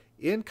away.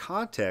 In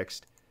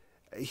context,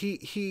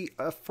 he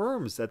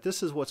affirms that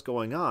this is what's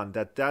going on,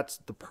 that's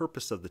the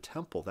purpose of the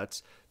temple.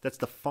 That's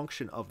the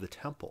function of the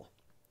temple.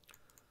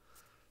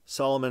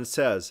 Solomon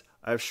says,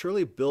 I have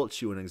surely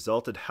built you an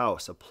exalted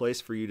house, a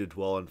place for you to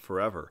dwell in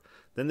forever.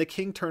 Then the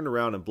king turned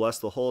around and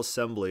blessed the whole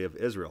assembly of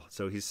Israel.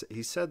 So he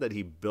said that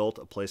he built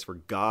a place for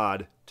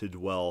God to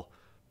dwell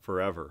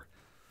forever.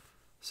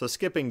 So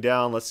skipping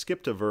down, let's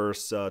skip to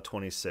verse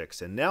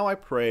 26. And now I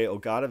pray, O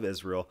God of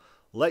Israel,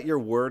 let your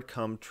word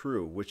come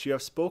true, which you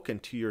have spoken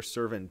to your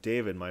servant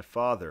David, my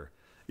father.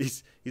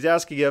 He's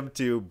asking him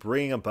to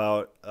bring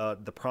about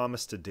the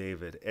promise to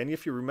David. And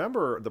if you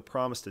remember the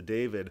promise to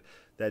David,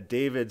 that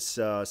David's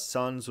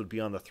sons would be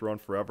on the throne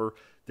forever,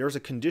 there's a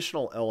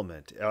conditional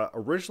element.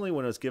 Originally,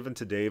 when it was given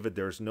to David,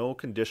 there's no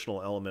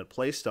conditional element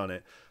placed on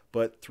it.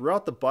 But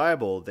throughout the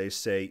Bible, they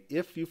say,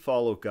 if you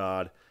follow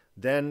God,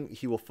 then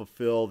he will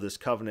fulfill this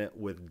covenant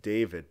with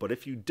David. But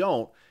if you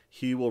don't,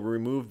 he will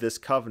remove this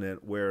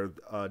covenant where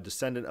a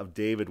descendant of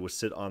David would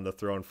sit on the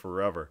throne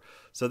forever.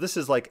 So this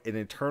is like an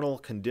eternal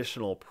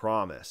conditional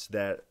promise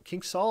that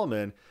King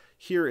Solomon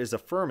here is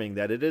affirming,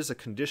 that it is a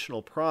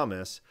conditional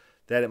promise,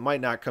 that it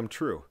might not come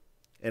true.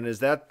 And is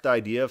that the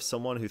idea of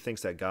someone who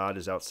thinks that God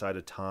is outside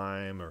of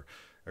time or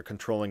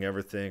controlling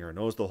everything or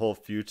knows the whole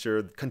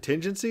future?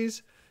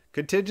 Contingencies?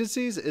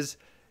 Contingencies is,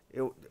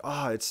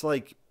 it's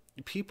like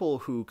people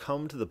who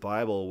come to the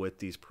Bible with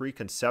these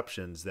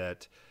preconceptions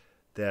that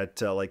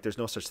like there's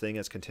no such thing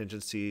as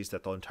contingencies,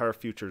 that the entire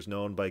future is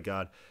known by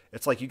God.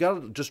 It's like you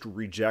got to just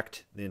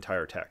reject the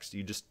entire text.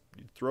 You just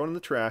throw it in the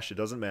trash. It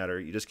doesn't matter.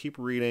 You just keep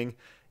reading,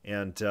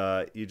 and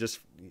you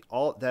just,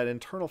 all that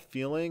internal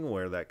feeling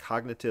where that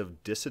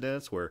cognitive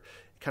dissonance, where it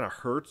kind of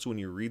hurts when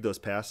you read those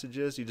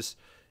passages, you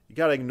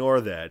got to ignore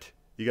that.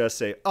 You got to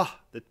say,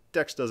 the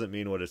text doesn't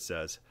mean what it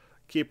says.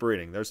 Keep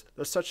reading. There's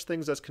such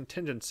things as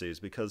contingencies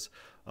because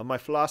of my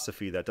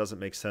philosophy that doesn't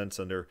make sense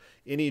under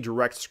any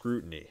direct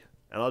scrutiny.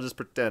 And I'll just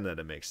pretend that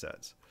it makes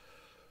sense.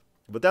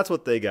 But that's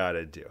what they got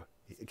to do.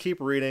 Keep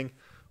reading.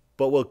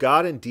 But will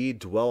God indeed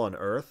dwell on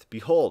earth?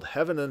 Behold,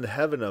 heaven and the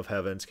heaven of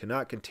heavens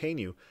cannot contain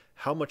you.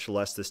 How much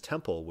less this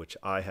temple which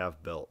I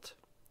have built?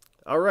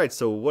 All right,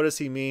 so what does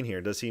he mean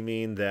here? Does he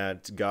mean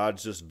that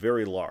God's just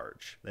very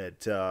large?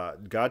 That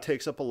God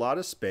takes up a lot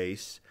of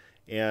space,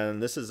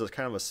 and this is a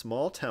kind of a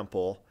small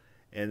temple,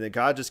 and that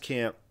God just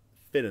can't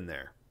fit in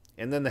there?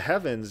 And then the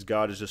heavens,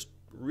 God is just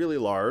really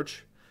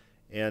large,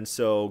 and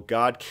so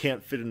God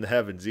can't fit in the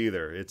heavens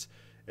either. It's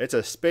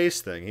a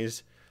space thing.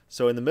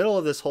 So in the middle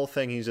of this whole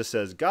thing, he just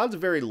says, God's a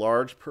very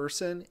large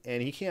person,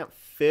 and he can't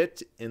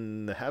fit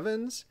in the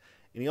heavens,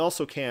 and he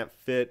also can't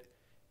fit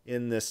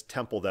in this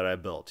temple that I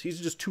built. He's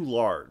just too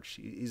large.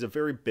 He's a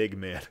very big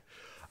man.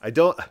 I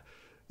don't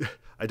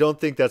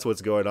think that's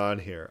what's going on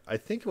here. I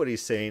think what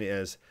he's saying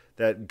is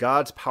that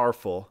God's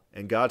powerful,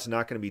 and God's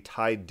not going to be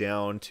tied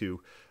down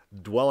to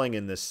dwelling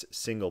in this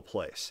single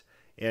place.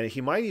 And he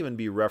might even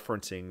be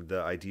referencing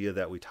the idea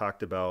that we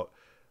talked about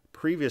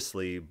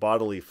previously,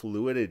 bodily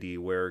fluidity,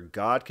 where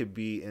God could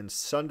be in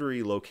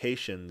sundry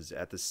locations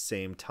at the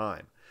same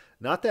time.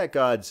 Not that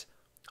God's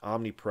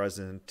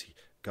omnipresent,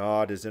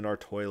 God is in our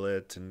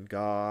toilet, and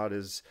God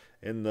is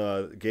in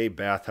the gay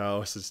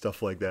bathhouse and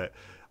stuff like that.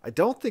 I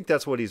don't think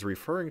that's what he's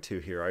referring to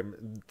here. I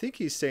think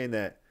he's saying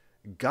that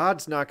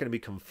God's not going to be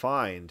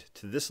confined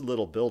to this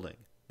little building.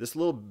 This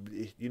little,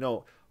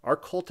 our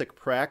cultic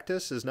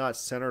practice is not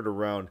centered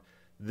around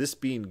this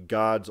being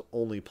God's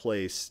only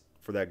place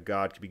for that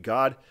God to be.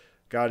 God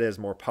is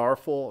more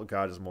powerful.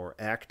 God is more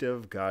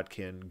active. God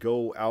can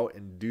go out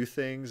and do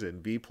things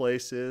and be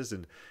places,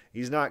 and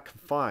he's not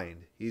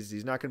confined.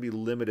 He's not going to be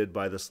limited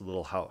by this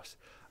little house.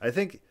 I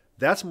think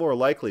that's more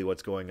likely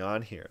what's going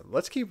on here.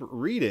 Let's keep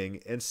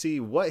reading and see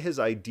what his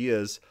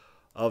ideas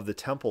of the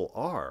temple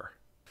are.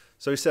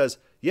 So he says,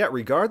 "Yet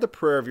regard the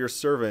prayer of your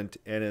servant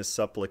and his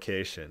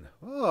supplication."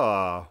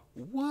 Oh,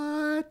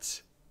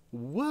 what?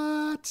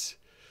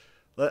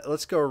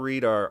 Let's go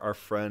read our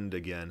friend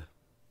again.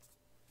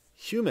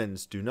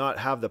 Humans do not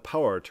have the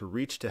power to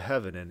reach to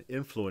heaven and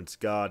influence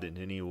God in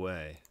any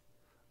way.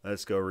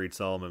 Let's go read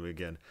Solomon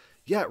again.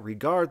 Yet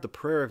regard the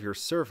prayer of your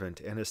servant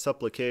and his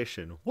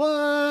supplication.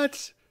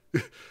 What?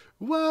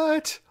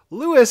 What?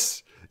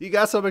 Lewis, you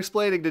got some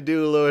explaining to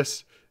do,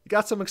 Lewis. You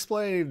got some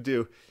explaining to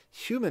do.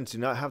 Humans do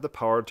not have the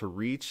power to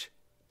reach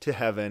to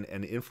heaven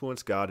and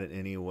influence God in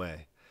any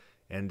way.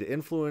 And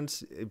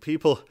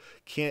people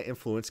can't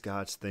influence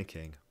God's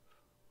thinking.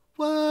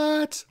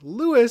 What?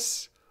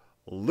 Lewis,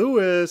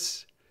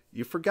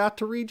 you forgot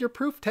to read your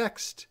proof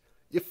text.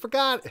 You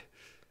forgot.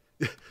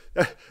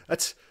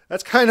 That's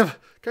kind of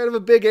a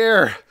big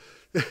error.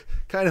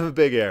 Kind of a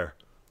big error.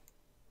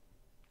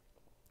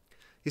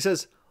 He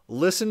says,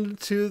 "Listen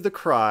to the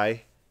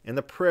cry and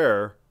the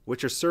prayer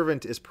which your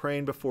servant is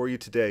praying before you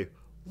today."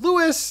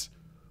 Lewis,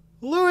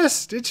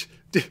 did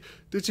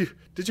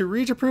you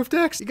read your proof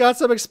text? You got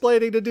some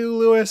explaining to do,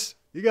 Lewis.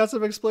 You got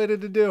some explaining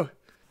to do.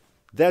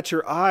 "That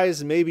your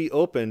eyes may be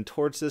opened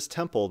towards this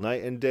temple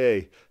night and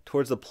day,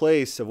 towards the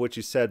place of which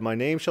you said, my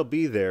name shall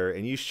be there,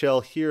 and you shall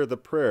hear the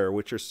prayer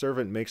which your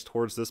servant makes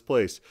towards this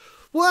place."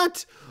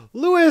 What?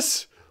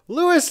 Lewis,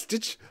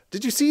 did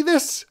you see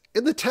this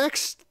in the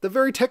text? The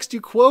very text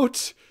you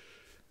quote?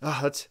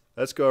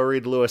 Let's go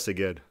read Lewis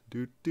again.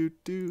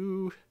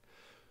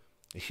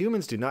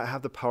 Humans do not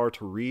have the power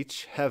to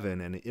reach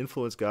heaven and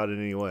influence God in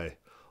any way.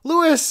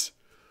 Lewis!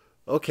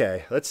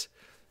 Okay,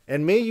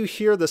 "And may you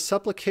hear the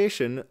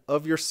supplication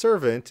of your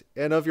servant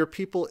and of your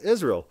people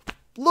Israel."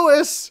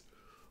 Lewis!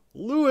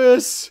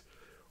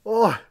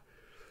 Oh,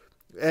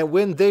 "and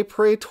when they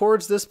pray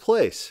towards this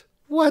place."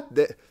 What?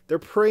 They're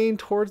praying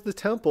towards the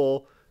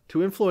temple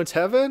to influence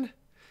heaven?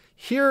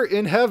 "Here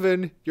in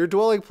heaven, your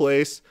dwelling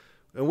place,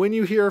 and when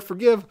you hear,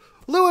 forgive."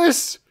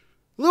 Lewis!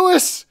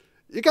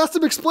 You got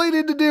some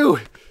explaining to do.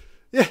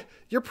 Yeah,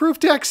 your proof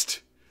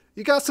text.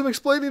 You got some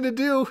explaining to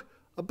do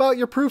about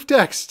your proof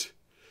text.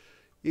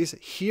 He's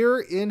here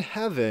in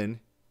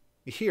heaven,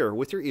 hear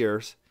with your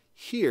ears,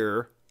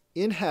 here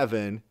in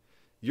heaven,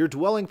 your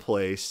dwelling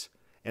place,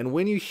 and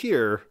when you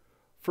hear,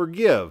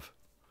 forgive.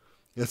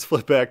 Let's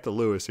flip back to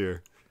Lewis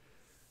here.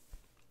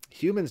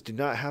 Humans do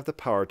not have the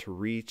power to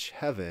reach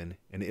heaven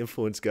and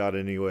influence God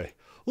in any way.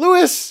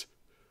 Lewis!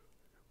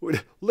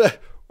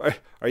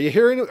 Are you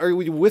hearing? Are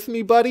you with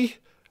me, buddy?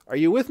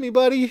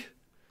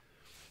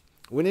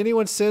 When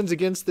anyone sins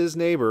against his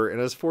neighbor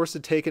and is forced to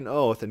take an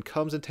oath and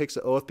comes and takes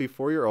an oath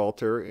before your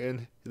altar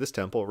in this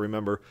temple,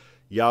 remember,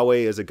 Yahweh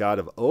is a God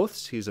of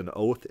oaths. He's an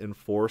oath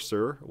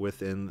enforcer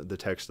within the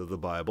text of the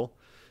Bible,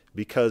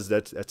 because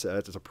that's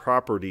a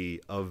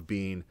property of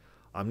being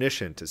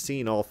omniscient, to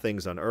seeing all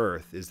things on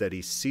earth, is that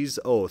he sees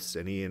oaths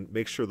and he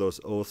makes sure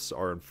those oaths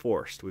are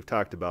enforced. We've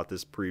talked about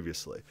this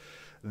previously.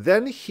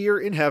 Then here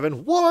in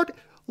heaven, what?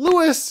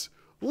 Lewis!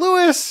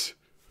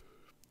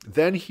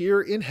 Then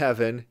hear in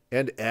heaven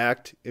and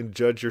act and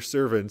judge your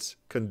servants,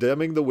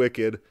 condemning the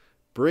wicked,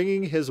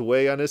 bringing his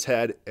way on his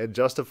head and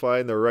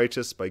justifying the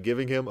righteous by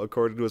giving him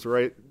according to his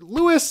right.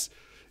 Lewis,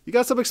 you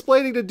got some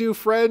explaining to do,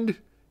 friend.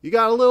 You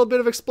got a little bit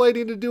of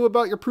explaining to do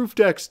about your proof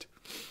text.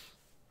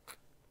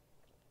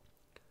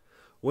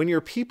 When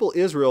your people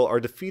Israel are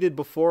defeated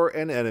before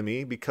an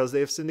enemy because they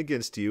have sinned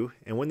against you,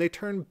 and when they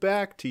turn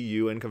back to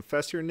you and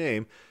confess your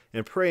name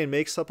and pray and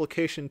make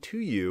supplication to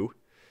you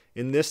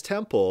in this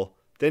temple,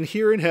 then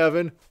here in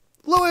heaven,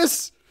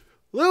 Lewis,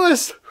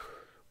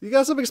 you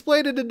got some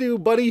explaining to do,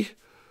 buddy.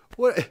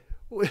 What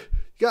you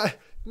got?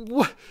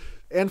 What?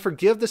 And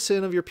forgive the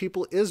sin of your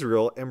people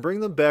Israel and bring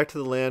them back to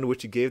the land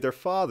which you gave their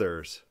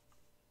fathers.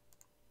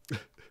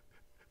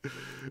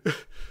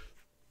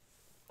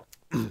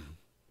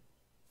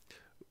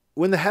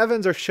 When the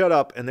heavens are shut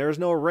up and there is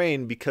no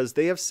rain because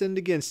they have sinned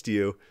against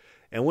you,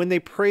 and when they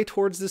pray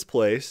towards this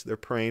place, they're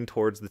praying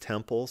towards the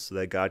temple so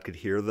that God could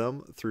hear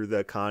them through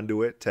the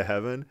conduit to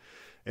heaven.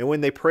 And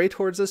when they pray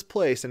towards this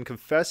place and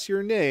confess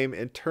your name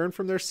and turn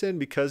from their sin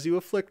because you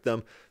afflict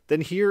them, then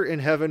here in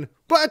heaven,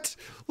 but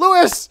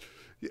Lewis,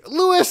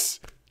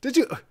 did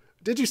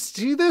you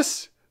see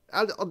this?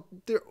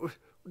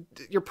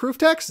 Your proof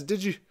text?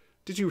 Did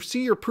you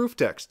see your proof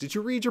text? Did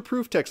you read your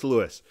proof text,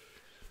 Lewis?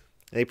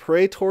 They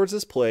pray towards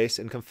this place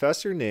and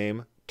confess your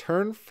name,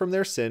 turn from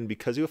their sin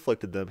because you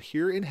afflicted them.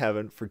 Here in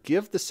heaven,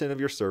 forgive the sin of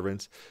your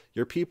servants,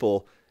 your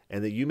people,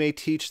 and that you may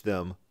teach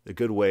them the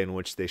good way in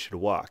which they should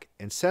walk.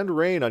 And send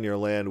rain on your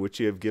land which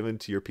you have given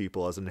to your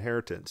people as an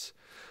inheritance.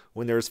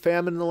 When there is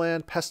famine in the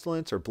land,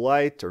 pestilence, or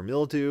blight, or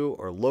mildew,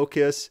 or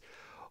locusts,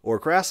 or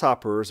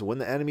grasshoppers, when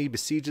the enemy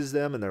besieges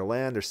them in their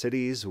land or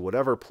cities,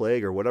 whatever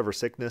plague or whatever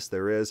sickness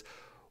there is,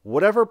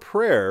 whatever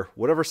prayer,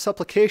 whatever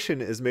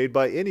supplication is made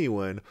by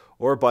anyone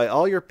or by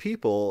all your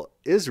people,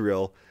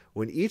 Israel,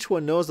 when each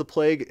one knows the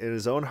plague in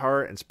his own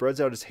heart and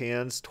spreads out his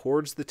hands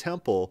towards the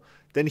temple,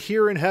 then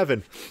here in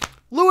heaven,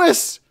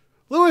 Lewis,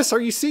 are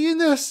you seeing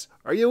this?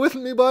 Are you with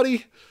me,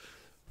 buddy?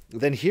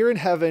 Then here in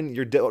heaven,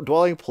 your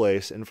dwelling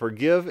place, and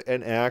forgive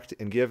and act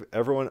and give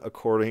everyone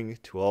according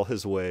to all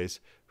his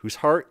ways, whose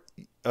heart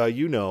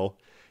you know,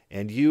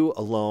 and you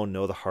alone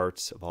know the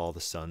hearts of all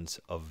the sons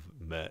of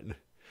men,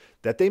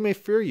 that they may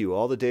fear you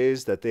all the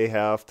days that they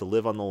have to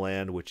live on the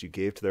land which you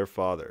gave to their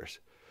fathers.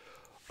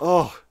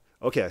 Oh,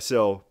 okay,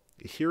 so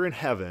here in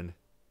heaven,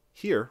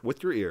 here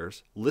with your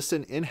ears,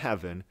 listen in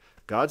heaven,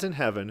 God's in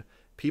heaven,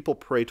 people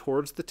pray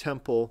towards the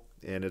temple,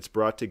 and it's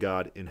brought to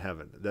God in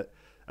heaven.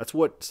 That's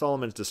what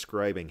Solomon's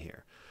describing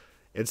here.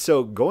 And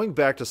so going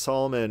back to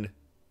Solomon,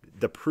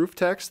 the proof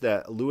text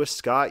that Lewis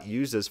Scott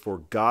uses for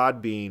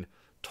God being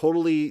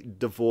totally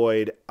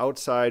devoid,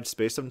 outside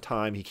space and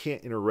time, he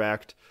can't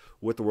interact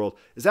with the world.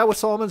 Is that what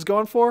Solomon's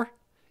going for?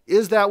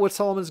 Is that what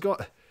Solomon's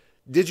going?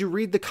 Did you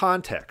read the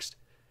context?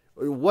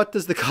 What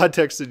does the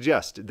context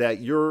suggest?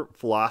 That your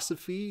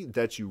philosophy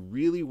that you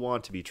really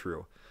want to be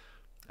true.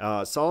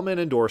 Solomon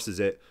endorses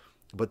it,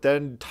 but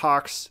then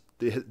talks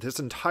this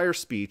entire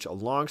speech, a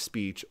long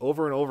speech,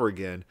 over and over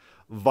again,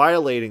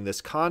 violating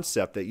this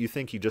concept that you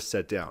think you just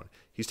set down.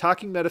 He's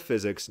talking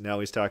metaphysics, now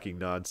he's talking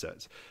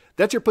nonsense.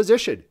 That's your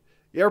position.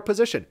 Your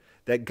position.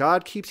 That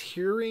God keeps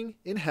hearing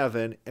in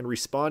heaven and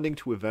responding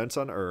to events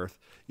on earth.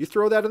 You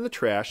throw that in the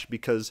trash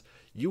because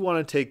you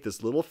want to take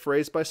this little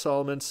phrase by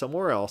Solomon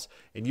somewhere else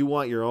and you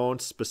want your own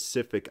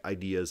specific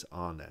ideas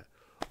on that.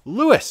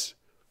 Lewis,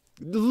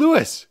 you're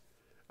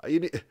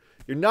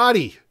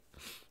naughty.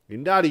 You're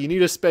naughty. You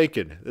need a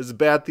spanking. This is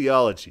bad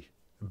theology.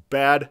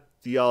 Bad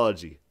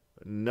theology.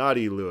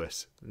 Naughty,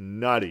 Lewis.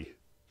 Naughty.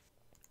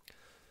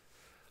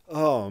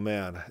 Oh,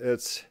 man.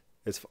 It's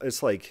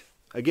like,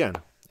 again,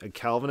 a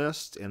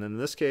Calvinist, and in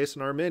this case,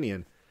 an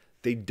Arminian,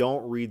 they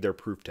don't read their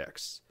proof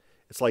texts.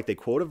 It's like they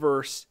quote a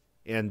verse,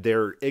 and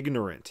they're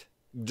ignorant,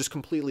 just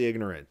completely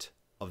ignorant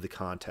of the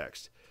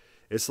context.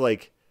 It's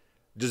like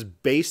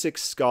just basic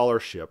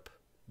scholarship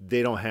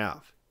they don't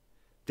have.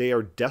 They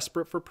are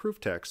desperate for proof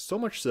text, so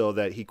much so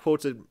that he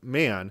quotes a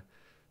man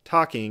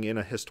talking in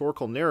a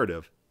historical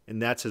narrative,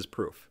 and that's his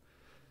proof.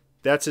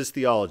 That's his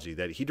theology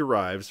that he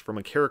derives from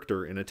a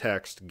character in a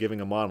text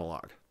giving a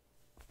monologue.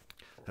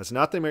 That's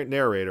not the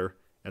narrator.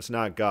 That's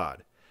not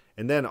God.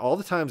 And then all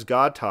the times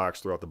God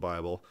talks throughout the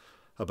Bible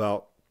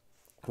about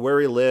where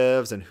he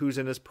lives and who's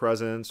in his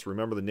presence.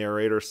 Remember, the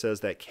narrator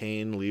says that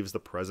Cain leaves the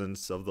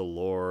presence of the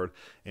Lord,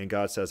 and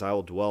God says, I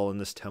will dwell in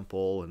this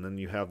temple. And then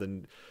you have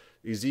the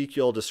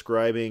Ezekiel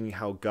describing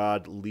how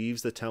God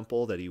leaves the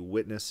temple, that he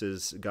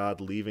witnesses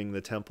God leaving the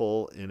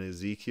temple in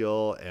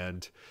Ezekiel,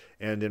 and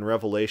in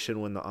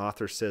Revelation when the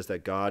author says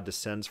that God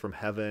descends from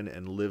heaven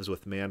and lives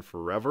with man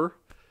forever.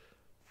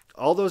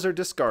 All those are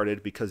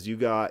discarded because you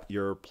got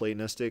your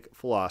Platonistic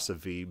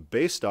philosophy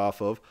based off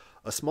of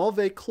a small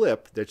vague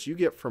clip that you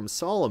get from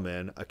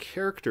Solomon, a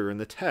character in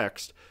the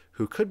text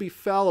who could be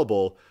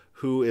fallible,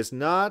 who is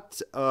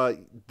not,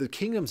 the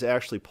kingdom's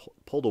actually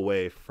pulled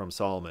away from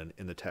Solomon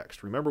in the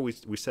text. Remember we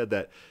said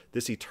that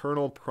this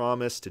eternal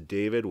promise to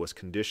David was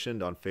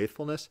conditioned on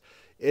faithfulness.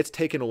 It's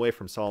taken away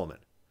from Solomon.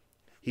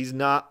 He's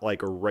not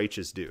like a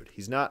righteous dude.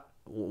 He's not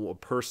a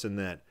person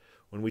that,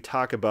 when we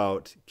talk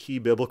about key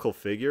biblical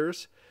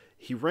figures,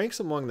 he ranks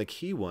among the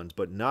key ones,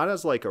 but not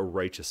as like a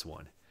righteous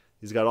one.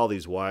 He's got all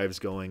these wives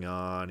going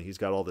on. He's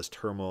got all this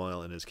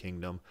turmoil in his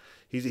kingdom.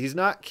 He's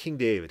not King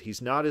David.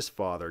 He's not his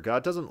father.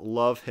 God doesn't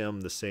love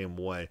him the same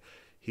way.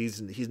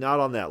 He's not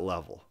on that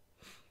level.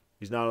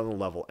 He's not on the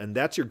level. And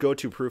that's your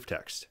go-to proof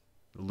text,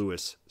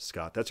 Lewis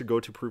Scott. That's your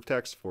go-to proof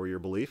text for your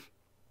belief.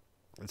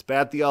 It's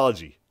bad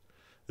theology.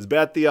 It's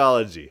bad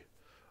theology.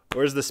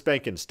 Where's the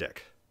spanking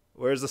stick?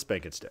 Where's the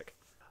spanking stick?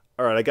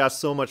 All right, I got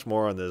so much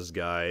more on this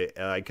guy.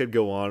 I could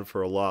go on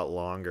for a lot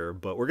longer,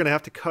 but we're going to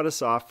have to cut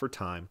us off for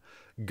time.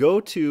 Go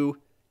to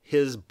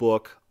his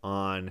book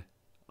on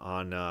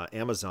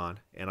Amazon,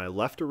 and I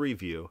left a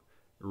review.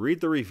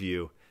 Read the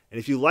review, and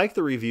if you like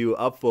the review,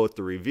 upvote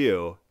the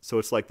review, so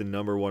it's like the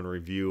 #1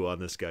 review on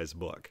this guy's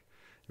book.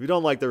 If you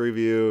don't like the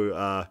review,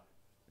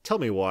 tell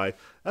me why.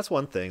 That's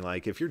one thing.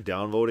 Like, if you're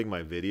downvoting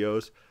my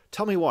videos,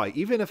 tell me why.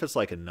 Even if it's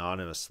like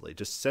anonymously,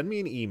 just send me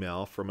an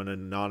email from an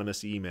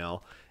anonymous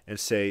email and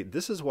say,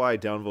 this is why I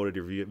downvoted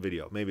your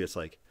video. Maybe it's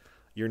like,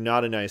 you're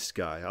not a nice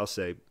guy. I'll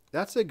say,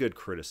 that's a good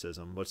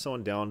criticism. But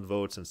someone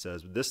downvotes and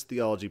says, this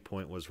theology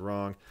point was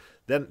wrong.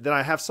 Then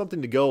I have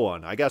something to go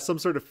on. I got some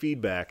sort of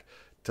feedback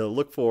to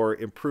look for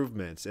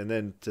improvements, and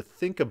then to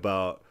think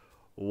about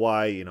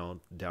why,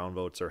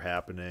 downvotes are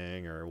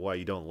happening, or why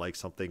you don't like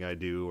something I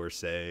do or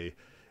say.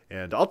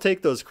 And I'll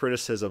take those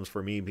criticisms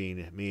for me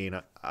being mean.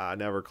 I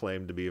never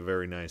claimed to be a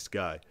very nice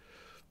guy.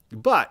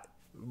 But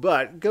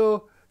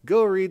go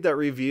read that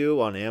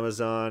review on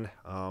Amazon,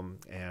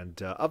 and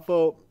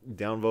upvote,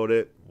 downvote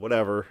it,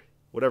 whatever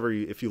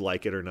if you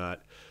like it or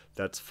not,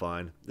 that's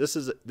fine. This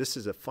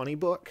is a funny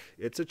book.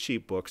 It's a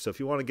cheap book, so if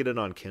you want to get it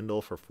on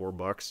Kindle for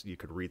 $4, you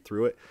could read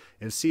through it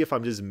and see if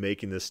I'm just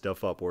making this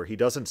stuff up, where he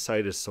doesn't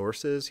cite his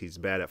sources. He's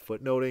bad at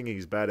footnoting.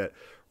 He's bad at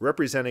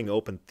representing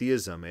open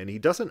theism, and he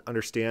doesn't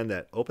understand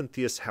that open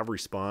theists have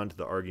responded to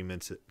the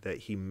arguments that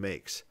he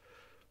makes.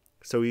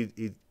 So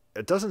it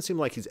doesn't seem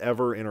like he's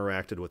ever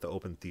interacted with the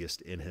open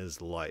theist in his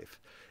life,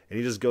 and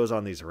he just goes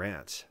on these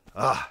rants.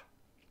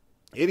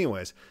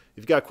 Anyways, if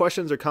you've got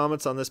questions or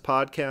comments on this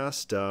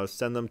podcast,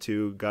 send them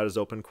to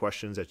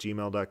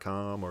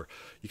godisopenquestions@gmail.com, or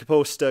you can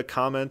post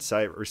comments.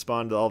 I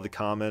respond to all the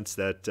comments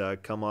that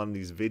come on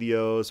these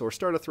videos, or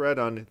start a thread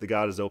on the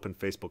God is Open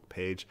Facebook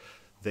page.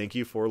 Thank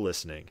you for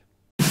listening.